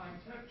or a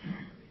high-tech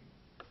company,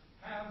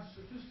 have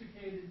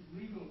sophisticated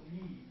legal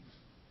needs.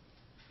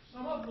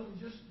 Some of them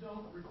just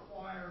don't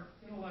require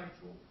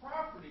intellectual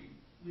property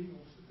legal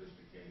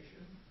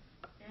sophistication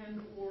and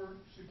or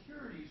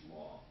securities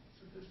law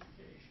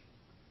sophistication.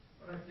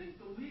 But I think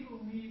the legal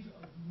needs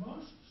of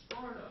most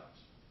startups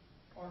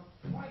are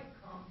quite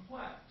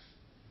complex.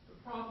 The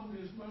problem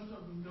is most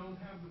of them don't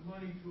don't have the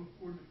money to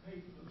afford to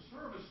pay for those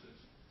services.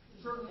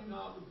 Certainly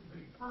not with the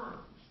big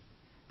firms.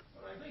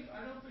 But I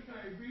don't think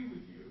I agree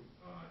with you,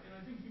 and I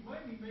think you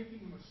might be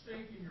making a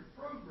mistake in your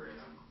program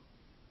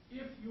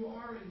if you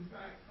are in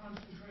fact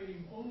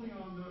concentrating only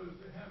on those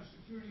that have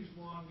securities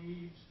law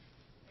needs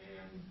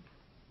and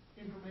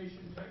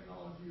information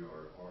technology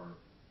or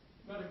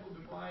medical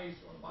device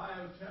or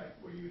biotech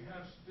where you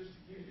have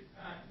sophisticated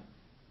patent,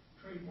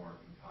 trademark,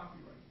 and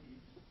copyright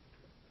needs.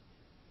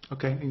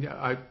 Okay,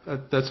 yeah,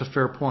 that's a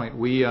fair point.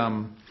 We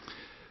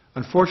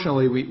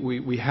unfortunately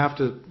we have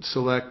to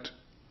select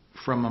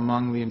from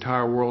among the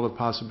entire world of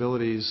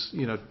possibilities,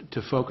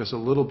 to focus a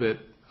little bit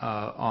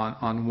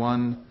on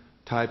one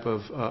type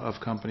of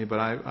company. But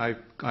I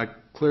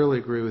clearly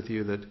agree with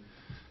you that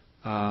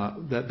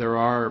that there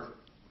are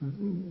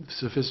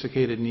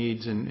sophisticated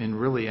needs in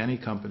really any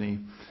company.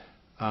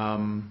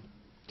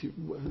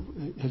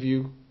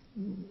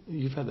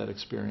 You've had that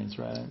experience,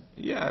 right?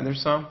 Yeah, there's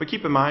some. But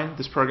keep in mind,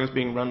 this program is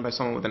being run by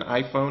someone with an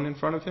iPhone in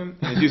front of him,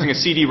 and he's using a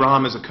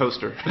CD-ROM as a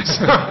coaster.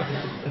 So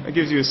that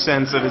gives you a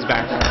sense of his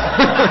background.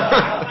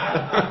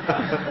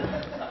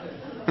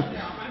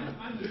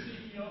 I'm the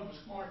CEO of a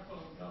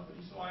smartphone company,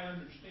 so I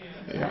understand.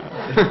 Yeah.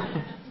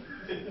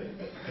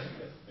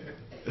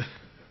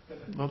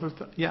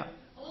 Yeah.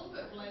 A little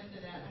bit related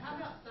to that, how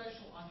about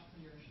social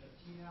entrepreneurship?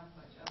 Do you have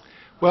much of it?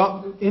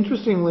 Well,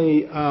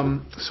 interestingly,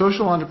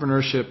 social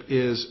entrepreneurship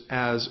is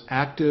as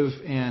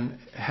active and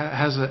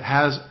has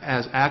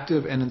as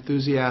active and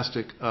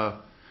enthusiastic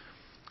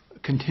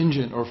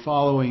contingent or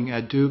following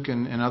at Duke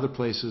and other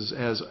places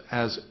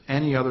as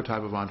any other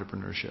type of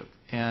entrepreneurship.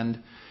 And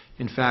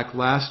in fact,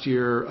 last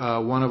year,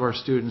 one of our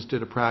students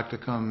did a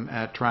practicum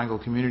at Triangle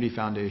Community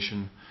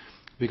Foundation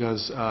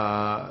because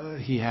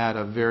he had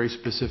a very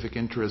specific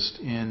interest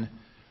in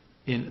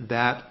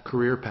that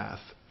career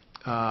path.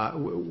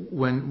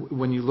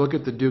 When you look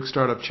at the Duke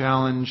Startup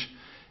Challenge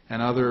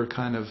and other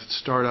kind of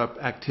startup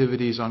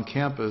activities on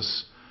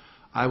campus,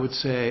 I would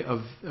say a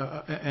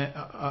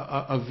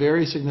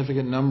very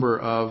significant number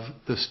of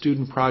the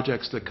student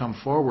projects that come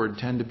forward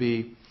tend to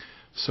be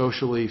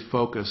socially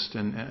focused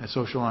and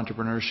social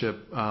entrepreneurship.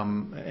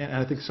 And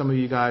I think some of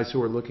you guys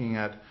who are looking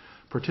at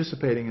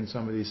participating in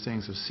some of these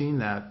things have seen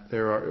that.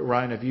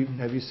 Ryan, have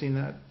you seen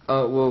that?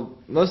 Well,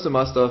 most of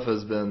my stuff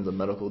has been the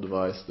medical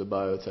device, the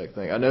biotech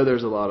thing. I know there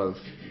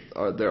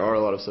are a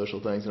lot of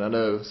social things, and I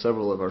know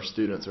several of our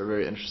students are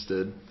very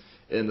interested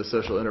in the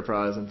social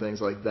enterprise and things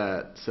like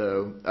that.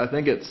 So I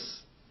think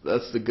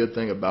that's the good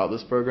thing about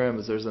this program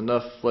is there's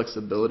enough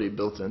flexibility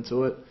built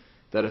into it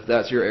that if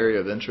that's your area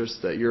of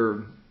interest, that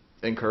you're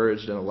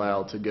encouraged and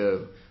allowed to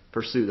go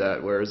pursue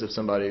that. Whereas if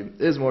somebody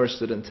is more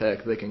interested in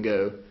tech, they can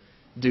go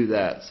do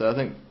that. So I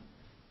think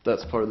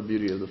that's part of the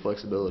beauty of the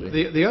flexibility.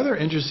 The other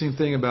interesting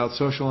thing about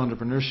social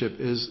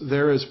entrepreneurship is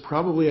there is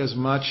probably as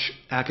much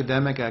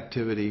academic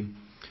activity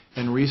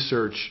and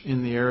research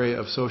in the area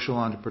of social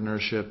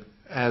entrepreneurship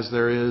as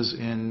there is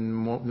in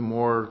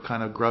more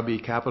kind of grubby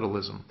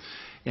capitalism.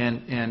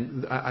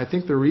 And I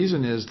think the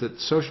reason is that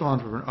social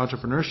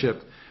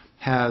entrepreneurship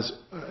has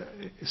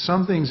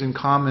some things in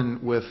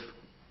common with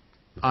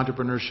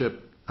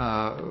entrepreneurship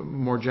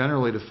more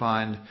generally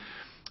defined,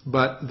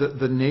 but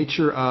the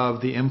nature of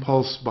the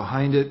impulse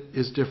behind it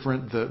is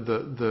different.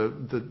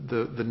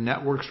 The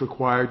networks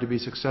required to be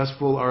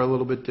successful are a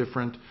little bit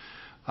different.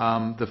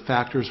 The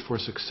factors for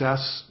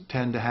success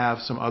tend to have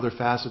some other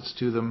facets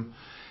to them.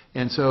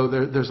 And so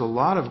there's a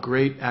lot of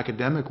great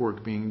academic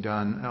work being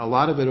done, a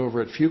lot of it over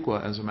at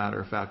Fuqua, as a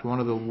matter of fact. One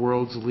of the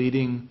world's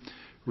leading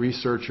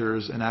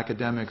researchers and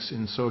academics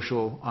in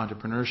social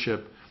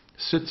entrepreneurship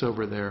sits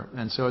over there,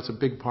 and so it's a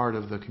big part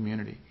of the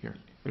community here.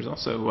 There's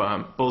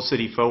also Bull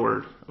City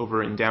Forward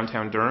over in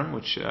downtown Durham,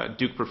 which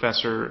Duke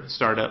professor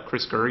started up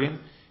Chris Gergen,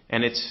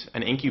 and it's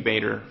an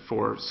incubator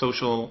for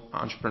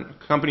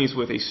companies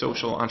with a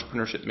social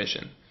entrepreneurship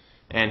mission.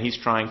 And he's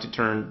trying to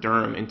turn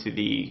Durham into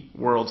the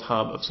world's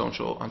hub of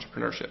social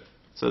entrepreneurship.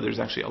 So there's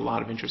actually a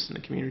lot of interest in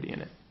the community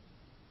in it.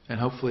 And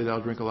hopefully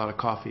they'll drink a lot of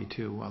coffee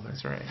too while they're...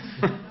 That's right.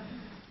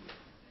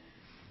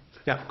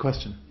 Yeah,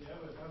 question. Yeah,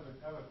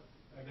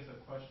 I guess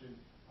a question.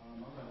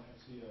 I'm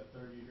actually a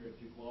third year here at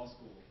Duke Law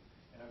School,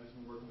 and I've just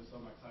been working with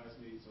some of my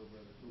classmates over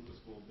at the Fuqua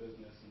School of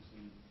Business and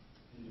some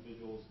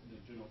individuals in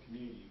the general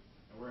community.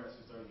 And we're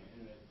actually starting an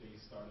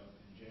internet-based startup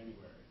in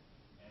January.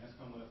 And that's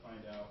kind of what I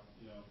find out,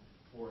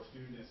 for a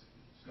student that's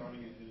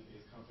starting an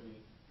internet-based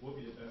company, what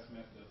would be the best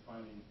method of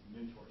finding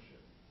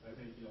mentorship? I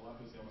think, a lot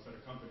of people say, I'm going to start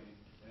a company,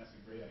 and that's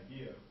a great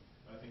idea.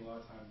 But I think a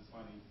lot of times it's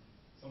finding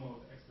someone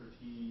with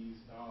expertise,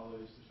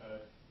 knowledge to try to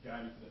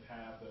guide me to the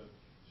path of,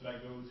 should I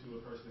go to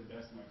a person to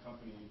invest in my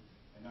company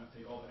and not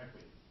take all the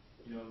equity?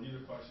 These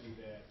are questions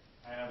that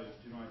I have a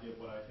general idea of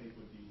what I think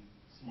would be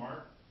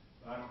smart,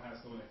 but I don't have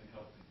someone that can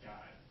help to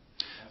guide.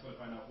 That's what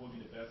I find out what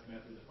would be the best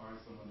method to find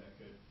someone that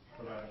could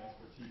provide an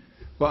expertise.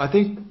 Well, I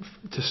think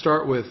to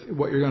start with,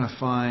 what you're going to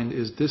find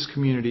is this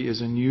community is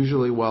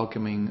unusually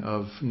welcoming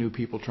of new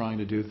people trying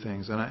to do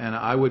things, and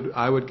I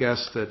would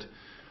guess that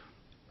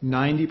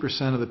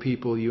 90% of the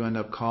people you end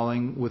up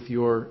calling with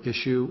your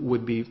issue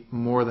would be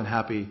more than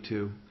happy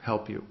to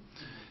help you.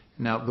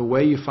 Now, the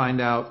way you find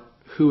out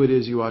who it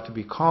is you ought to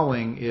be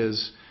calling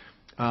is,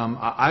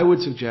 I would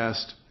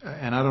suggest,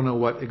 and I don't know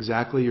what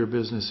exactly your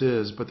business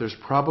is, but there's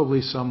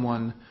probably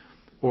someone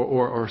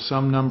or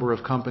some number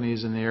of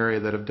companies in the area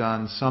that have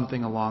done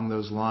something along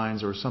those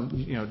lines, or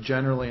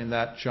generally in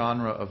that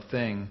genre of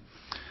thing.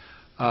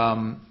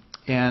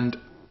 And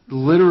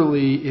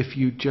literally, if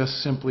you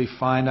just simply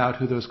find out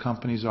who those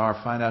companies are,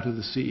 find out who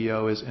the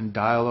CEO is, and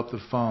dial up the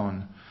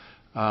phone,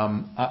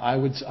 I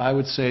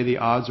would say the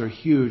odds are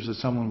huge that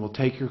someone will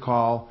take your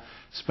call,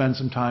 spend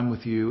some time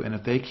with you, and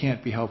if they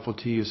can't be helpful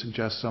to you,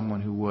 suggest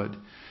someone who would.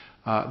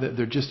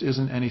 There just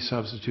isn't any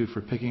substitute for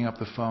picking up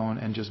the phone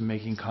and just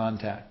making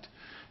contact.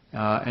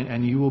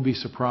 And you will be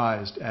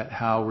surprised at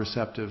how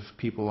receptive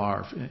people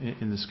are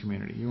in this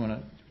community.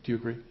 Do you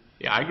agree?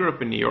 Yeah, I grew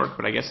up in New York,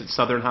 but I guess it's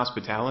Southern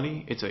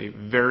hospitality. It's a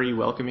very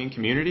welcoming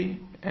community,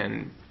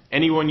 and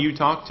anyone you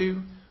talk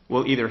to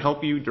will either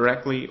help you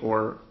directly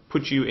or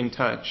put you in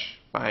touch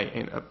by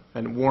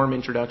a warm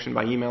introduction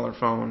by email or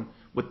phone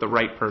with the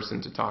right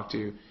person to talk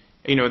to.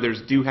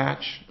 There's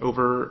Do-Hatch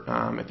over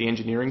at the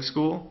engineering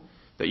school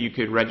that you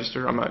could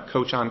register. I'm a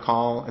coach on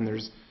call, and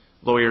there's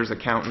lawyers,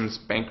 accountants,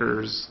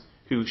 bankers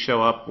who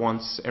show up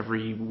once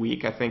every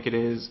week, I think it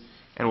is,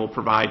 and will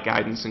provide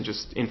guidance and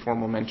just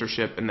informal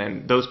mentorship, and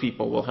then those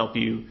people will help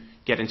you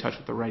get in touch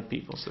with the right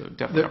people. So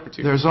definitely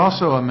opportunity. There's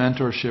also a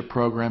mentorship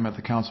program at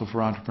the Council for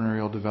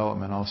Entrepreneurial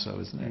Development also,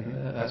 isn't there?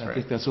 Mm-hmm. That's right. I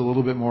think that's a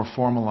little bit more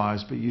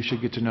formalized, but you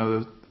should get to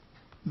know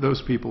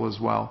those people as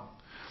well.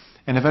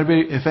 And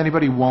if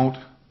anybody won't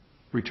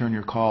return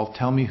your call,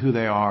 tell me who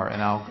they are,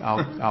 and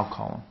I'll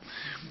call them.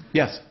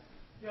 Yes?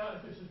 Yeah,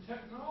 if it's a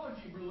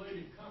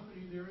technology-related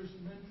company, there is a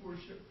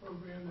mentorship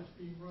program that's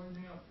being run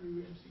now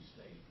through NC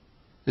State.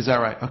 Is that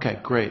right? Okay,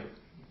 great.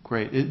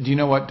 Do you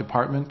know what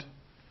department?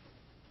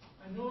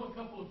 I know a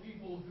couple of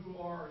people who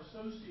are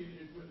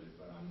associated with it,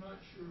 but I'm not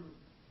sure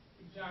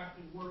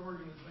exactly what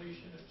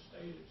organization at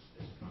State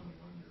it's coming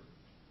under.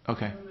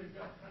 Okay. I know they've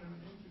got kind of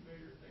an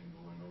incubator thing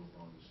going over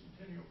on the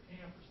Centennial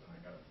campus, and I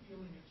got a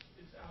feeling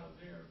it's out of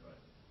there, but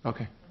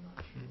okay. I'm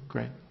not sure.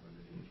 Great.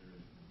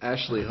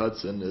 Ashley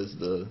Hudson is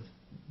the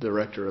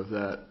director of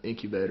that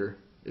incubator.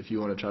 If you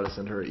want to try to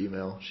send her an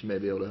email, she may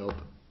be able to help.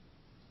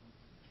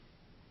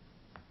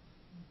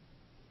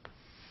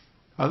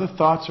 Other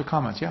thoughts or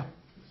comments? Yeah.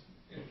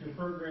 If your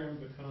program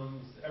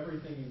becomes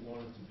everything you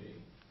want it to be,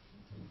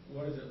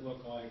 what does it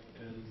look like,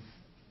 and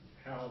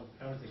how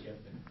does it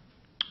get there?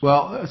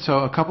 Well, so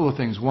a couple of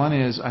things. One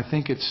is I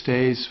think it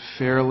stays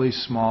fairly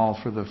small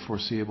for the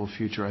foreseeable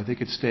future. I think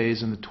it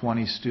stays in the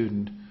 20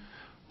 student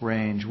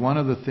range. One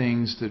of the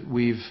things that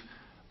we've,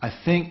 I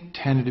think,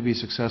 tended to be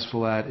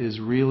successful at is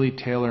really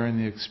tailoring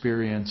the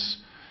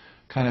experience,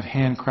 kind of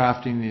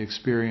handcrafting the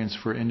experience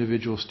for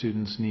individual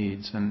students'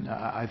 needs. And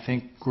I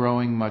think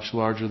growing much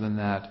larger than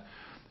that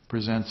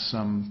presents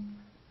some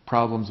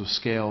problems of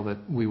scale that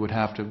we would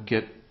have to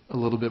get a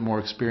little bit more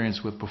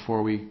experience with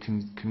before we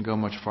can go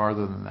much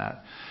farther than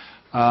that.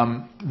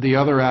 The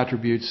other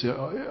attributes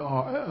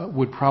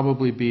would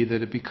probably be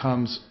that it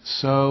becomes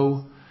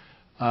so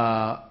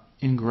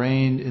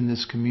ingrained in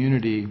this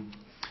community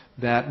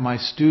that my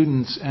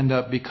students end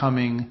up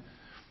becoming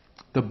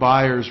the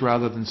buyers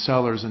rather than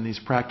sellers in these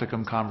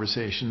practicum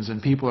conversations,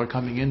 and people are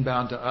coming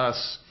inbound to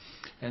us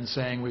and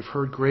saying, we've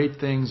heard great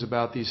things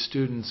about these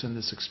students and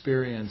this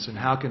experience, and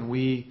how can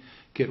we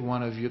get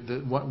one of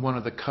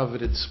the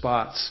coveted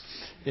spots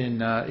in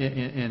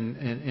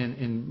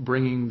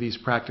bringing these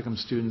practicum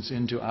students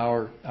into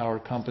our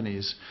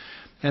companies.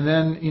 And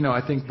then,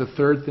 I think the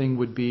third thing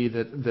would be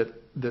that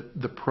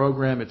the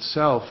program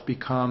itself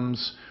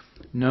becomes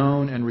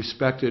known and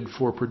respected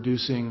for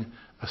producing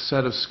a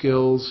set of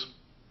skills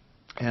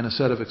and a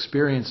set of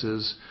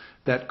experiences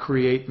that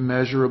create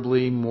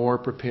measurably more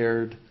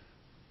prepared,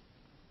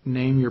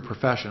 name your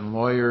profession,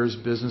 lawyers,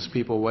 business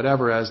people,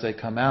 whatever, as they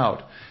come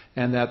out,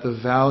 and that the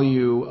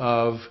value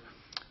of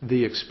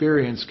the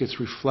experience gets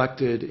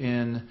reflected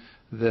in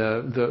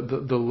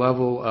the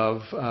level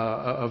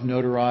of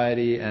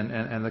notoriety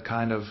and the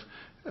kind of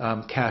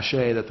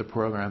cachet that the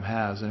program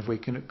has. And if we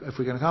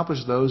can accomplish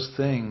those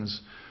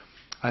things,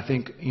 I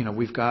think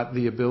we've got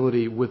the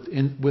ability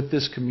with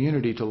this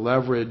community to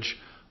leverage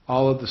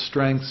all of the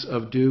strengths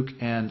of Duke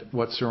and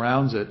what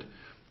surrounds it,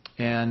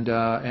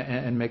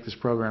 and make this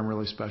program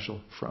really special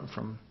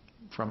from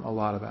a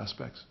lot of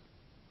aspects.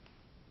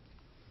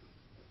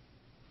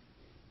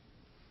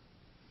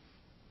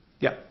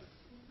 Yeah.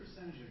 What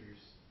percentage of your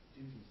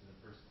students in the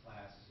first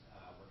class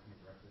were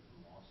coming directly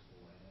from law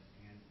school,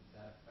 and did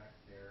that affect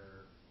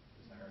their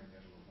desire to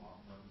go to a law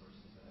firm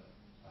versus a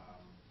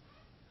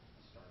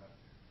startup?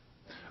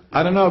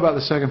 I don't know about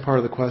the second part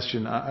of the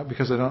question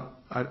because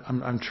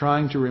I'm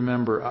trying to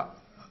remember.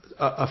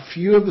 A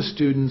few of the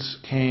students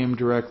came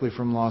directly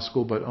from law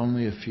school, but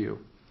only a few.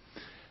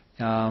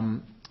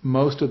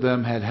 Most of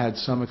them had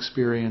some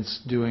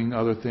experience doing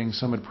other things.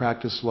 Some had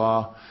practiced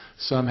law.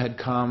 Some had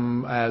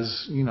come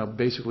as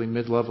basically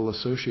mid-level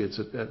associates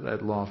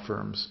at law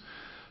firms.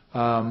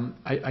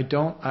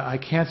 I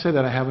can't say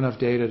that I have enough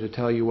data to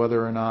tell you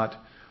whether or not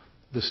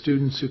the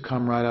students who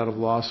come right out of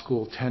law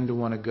school tend to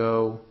want to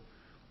go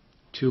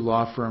to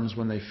law firms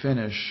when they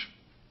finish.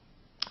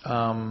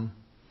 I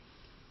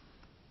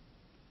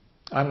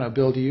don't know,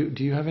 Bill. Do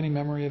you have any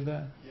memory of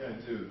that? Yeah, I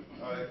do.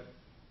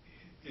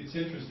 It's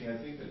interesting. I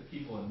think that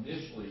people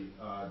initially,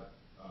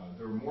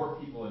 there were more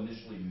people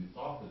initially who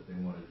thought that they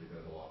wanted to go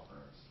to law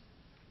firms,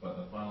 but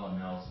the final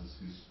analysis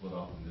who split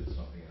up and did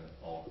something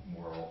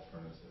more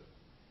alternative.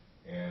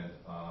 And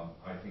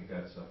I think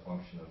that's a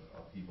function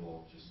of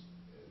people just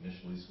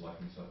initially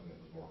selecting something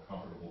that was more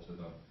comfortable to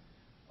them,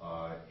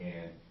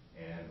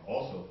 and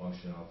also a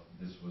function of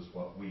this was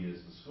what we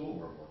as the school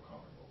were more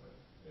comfortable with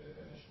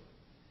initially.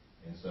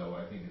 And so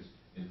I think as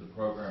the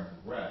program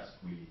progressed,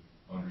 we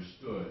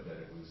understood that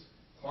it was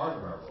part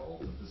of our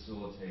role to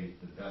facilitate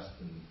the best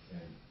and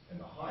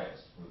the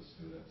highest for the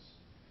students,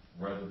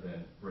 rather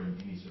than bring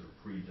any sort of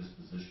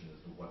predisposition as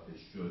to what they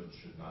should and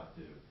should not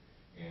do.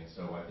 And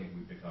so I think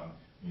we've become,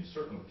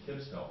 certainly with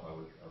Kip's help, I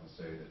would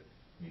say that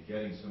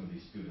getting some of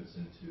these students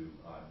into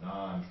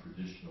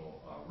non-traditional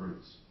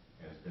routes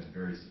has been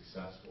very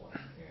successful.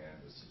 And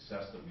the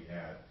success that we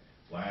had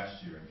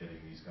last year in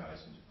getting these guys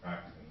into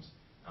practicums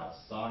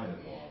outside of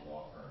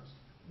law firms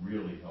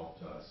really helped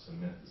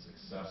cement the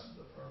success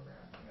of the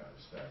program in that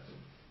respect,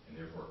 and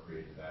therefore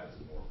created that as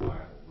a more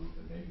viable route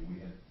than maybe we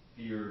had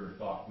feared or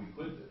thought we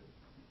could do.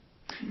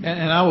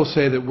 And I will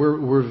say that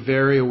we're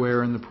very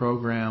aware in the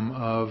program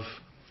of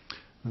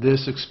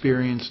this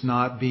experience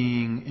not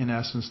being, in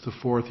essence, the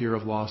fourth year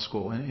of law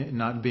school, and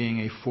not being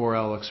a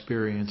 4L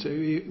experience.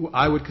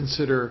 I would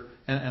consider,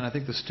 and I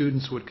think the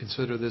students would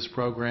consider this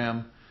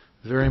program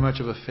very much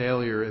of a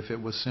failure if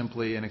it was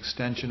simply an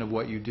extension of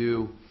what you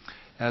do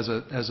as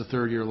a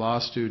third-year law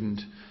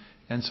student.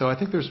 And so I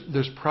think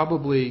there's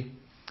probably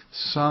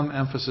some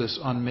emphasis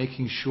on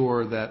making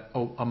sure that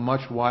a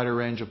much wider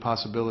range of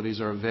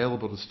possibilities are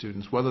available to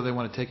students, whether they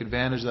want to take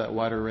advantage of that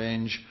wider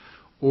range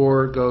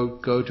or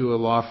go to a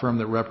law firm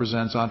that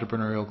represents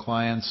entrepreneurial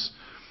clients.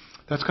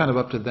 That's kind of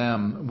up to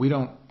them. We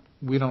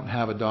don't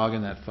have a dog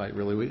in that fight,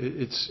 really.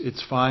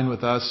 It's fine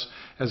with us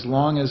as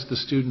long as the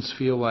students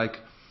feel like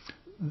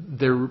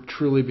they're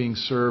truly being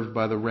served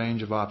by the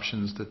range of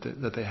options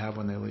that they have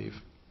when they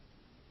leave.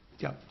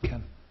 Yeah,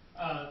 Ken.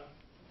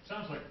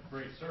 Sounds like a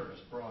great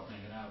service,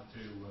 broadening it out to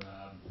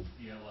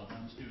the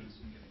LLM students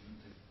and getting them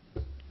to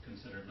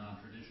consider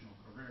non-traditional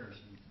careers,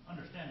 and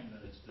understanding that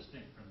it's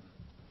distinct from the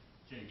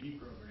JD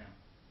program.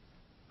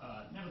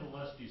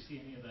 Nevertheless, do you see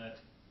any of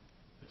that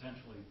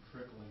potentially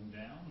trickling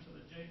down to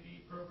the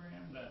JD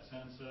program? That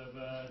sense of,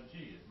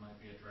 gee, it might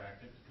be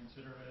attractive to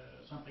consider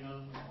something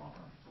other than law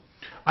firm?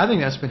 I think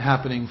that's been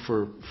happening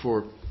for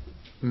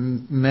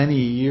many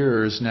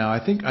years now. I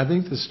think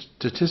the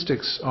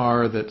statistics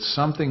are that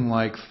something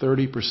like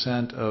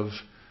 30% of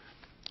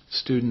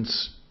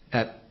students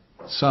at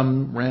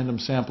some random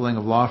sampling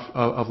of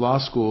law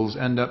schools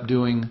end up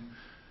doing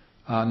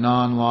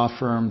non-law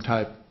firm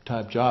type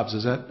jobs.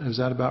 Is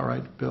that about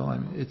right, Bill? I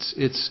mean,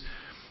 it's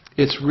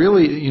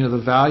really,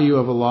 the value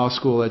of a law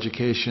school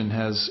education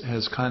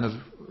has kind of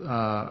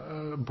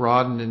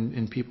broadened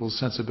in people's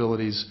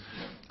sensibilities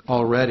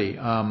already.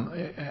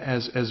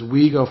 As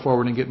we go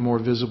forward and get more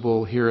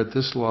visible here at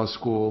this law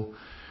school,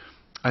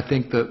 I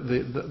think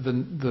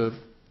that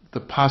the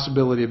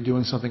possibility of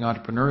doing something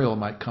entrepreneurial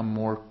might come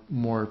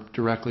more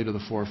directly to the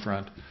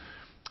forefront.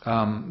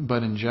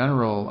 But in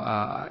general,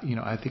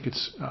 I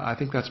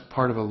think that's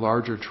part of a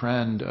larger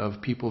trend of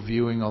people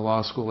viewing a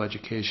law school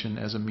education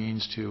as a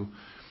means to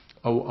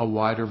a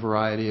wider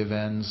variety of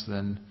ends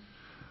than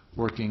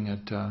working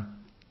at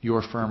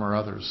your firm or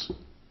others.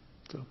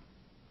 So,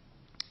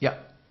 yeah.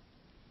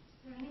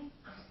 Is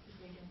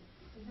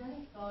there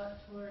any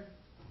thought toward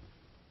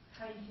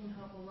how you can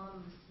help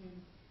alums who,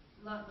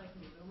 not like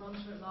me, but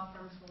alums who at law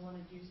firms will want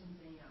to do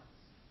something else?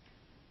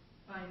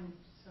 Find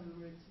some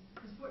roots.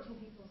 Because 14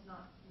 people is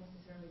not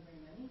necessarily very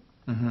many,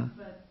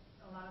 but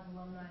a lot of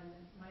alumni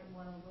might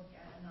want to look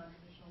at a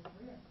non-traditional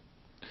career.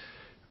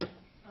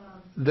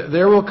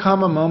 There will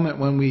come a moment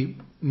when we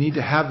need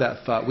to have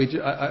that thought.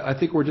 I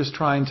think we're just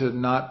trying to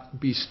not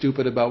be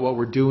stupid about what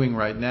we're doing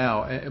right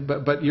now.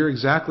 But you're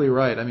exactly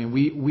right. I mean,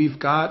 we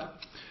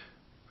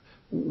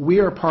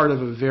are part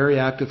of a very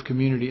active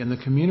community, and the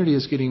community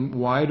is getting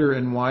wider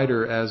and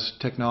wider as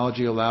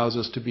technology allows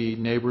us to be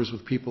neighbors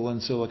with people in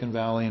Silicon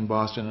Valley and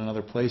Boston and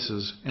other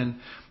places. And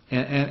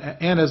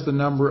as the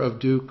number of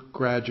Duke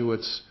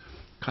graduates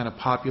kind of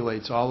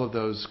populates all of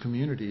those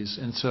communities.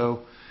 And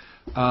so,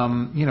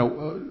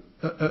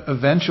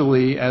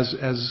 eventually, as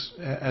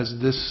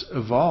this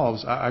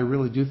evolves, I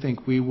really do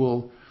think we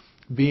will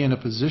be in a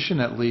position,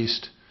 at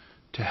least,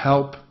 to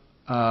help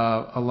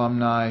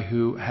alumni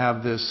who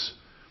have this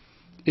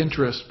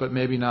interest, but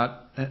maybe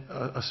not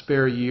a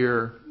spare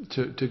year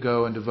to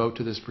go and devote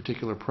to this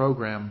particular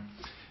program.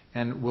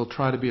 And we'll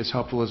try to be as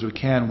helpful as we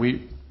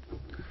can.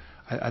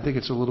 I think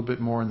it's a little bit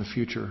more in the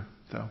future,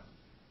 though.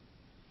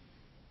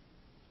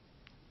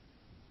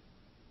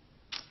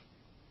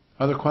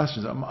 Other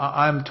questions?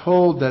 I'm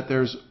told that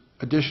there's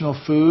additional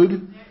food. There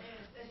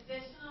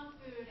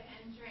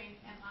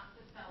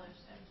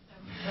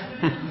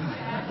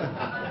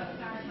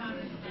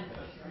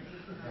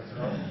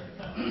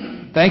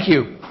Thank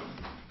you.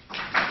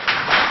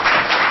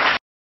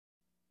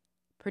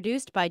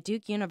 Produced by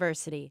Duke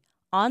University.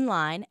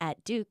 Online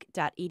at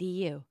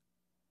duke.edu.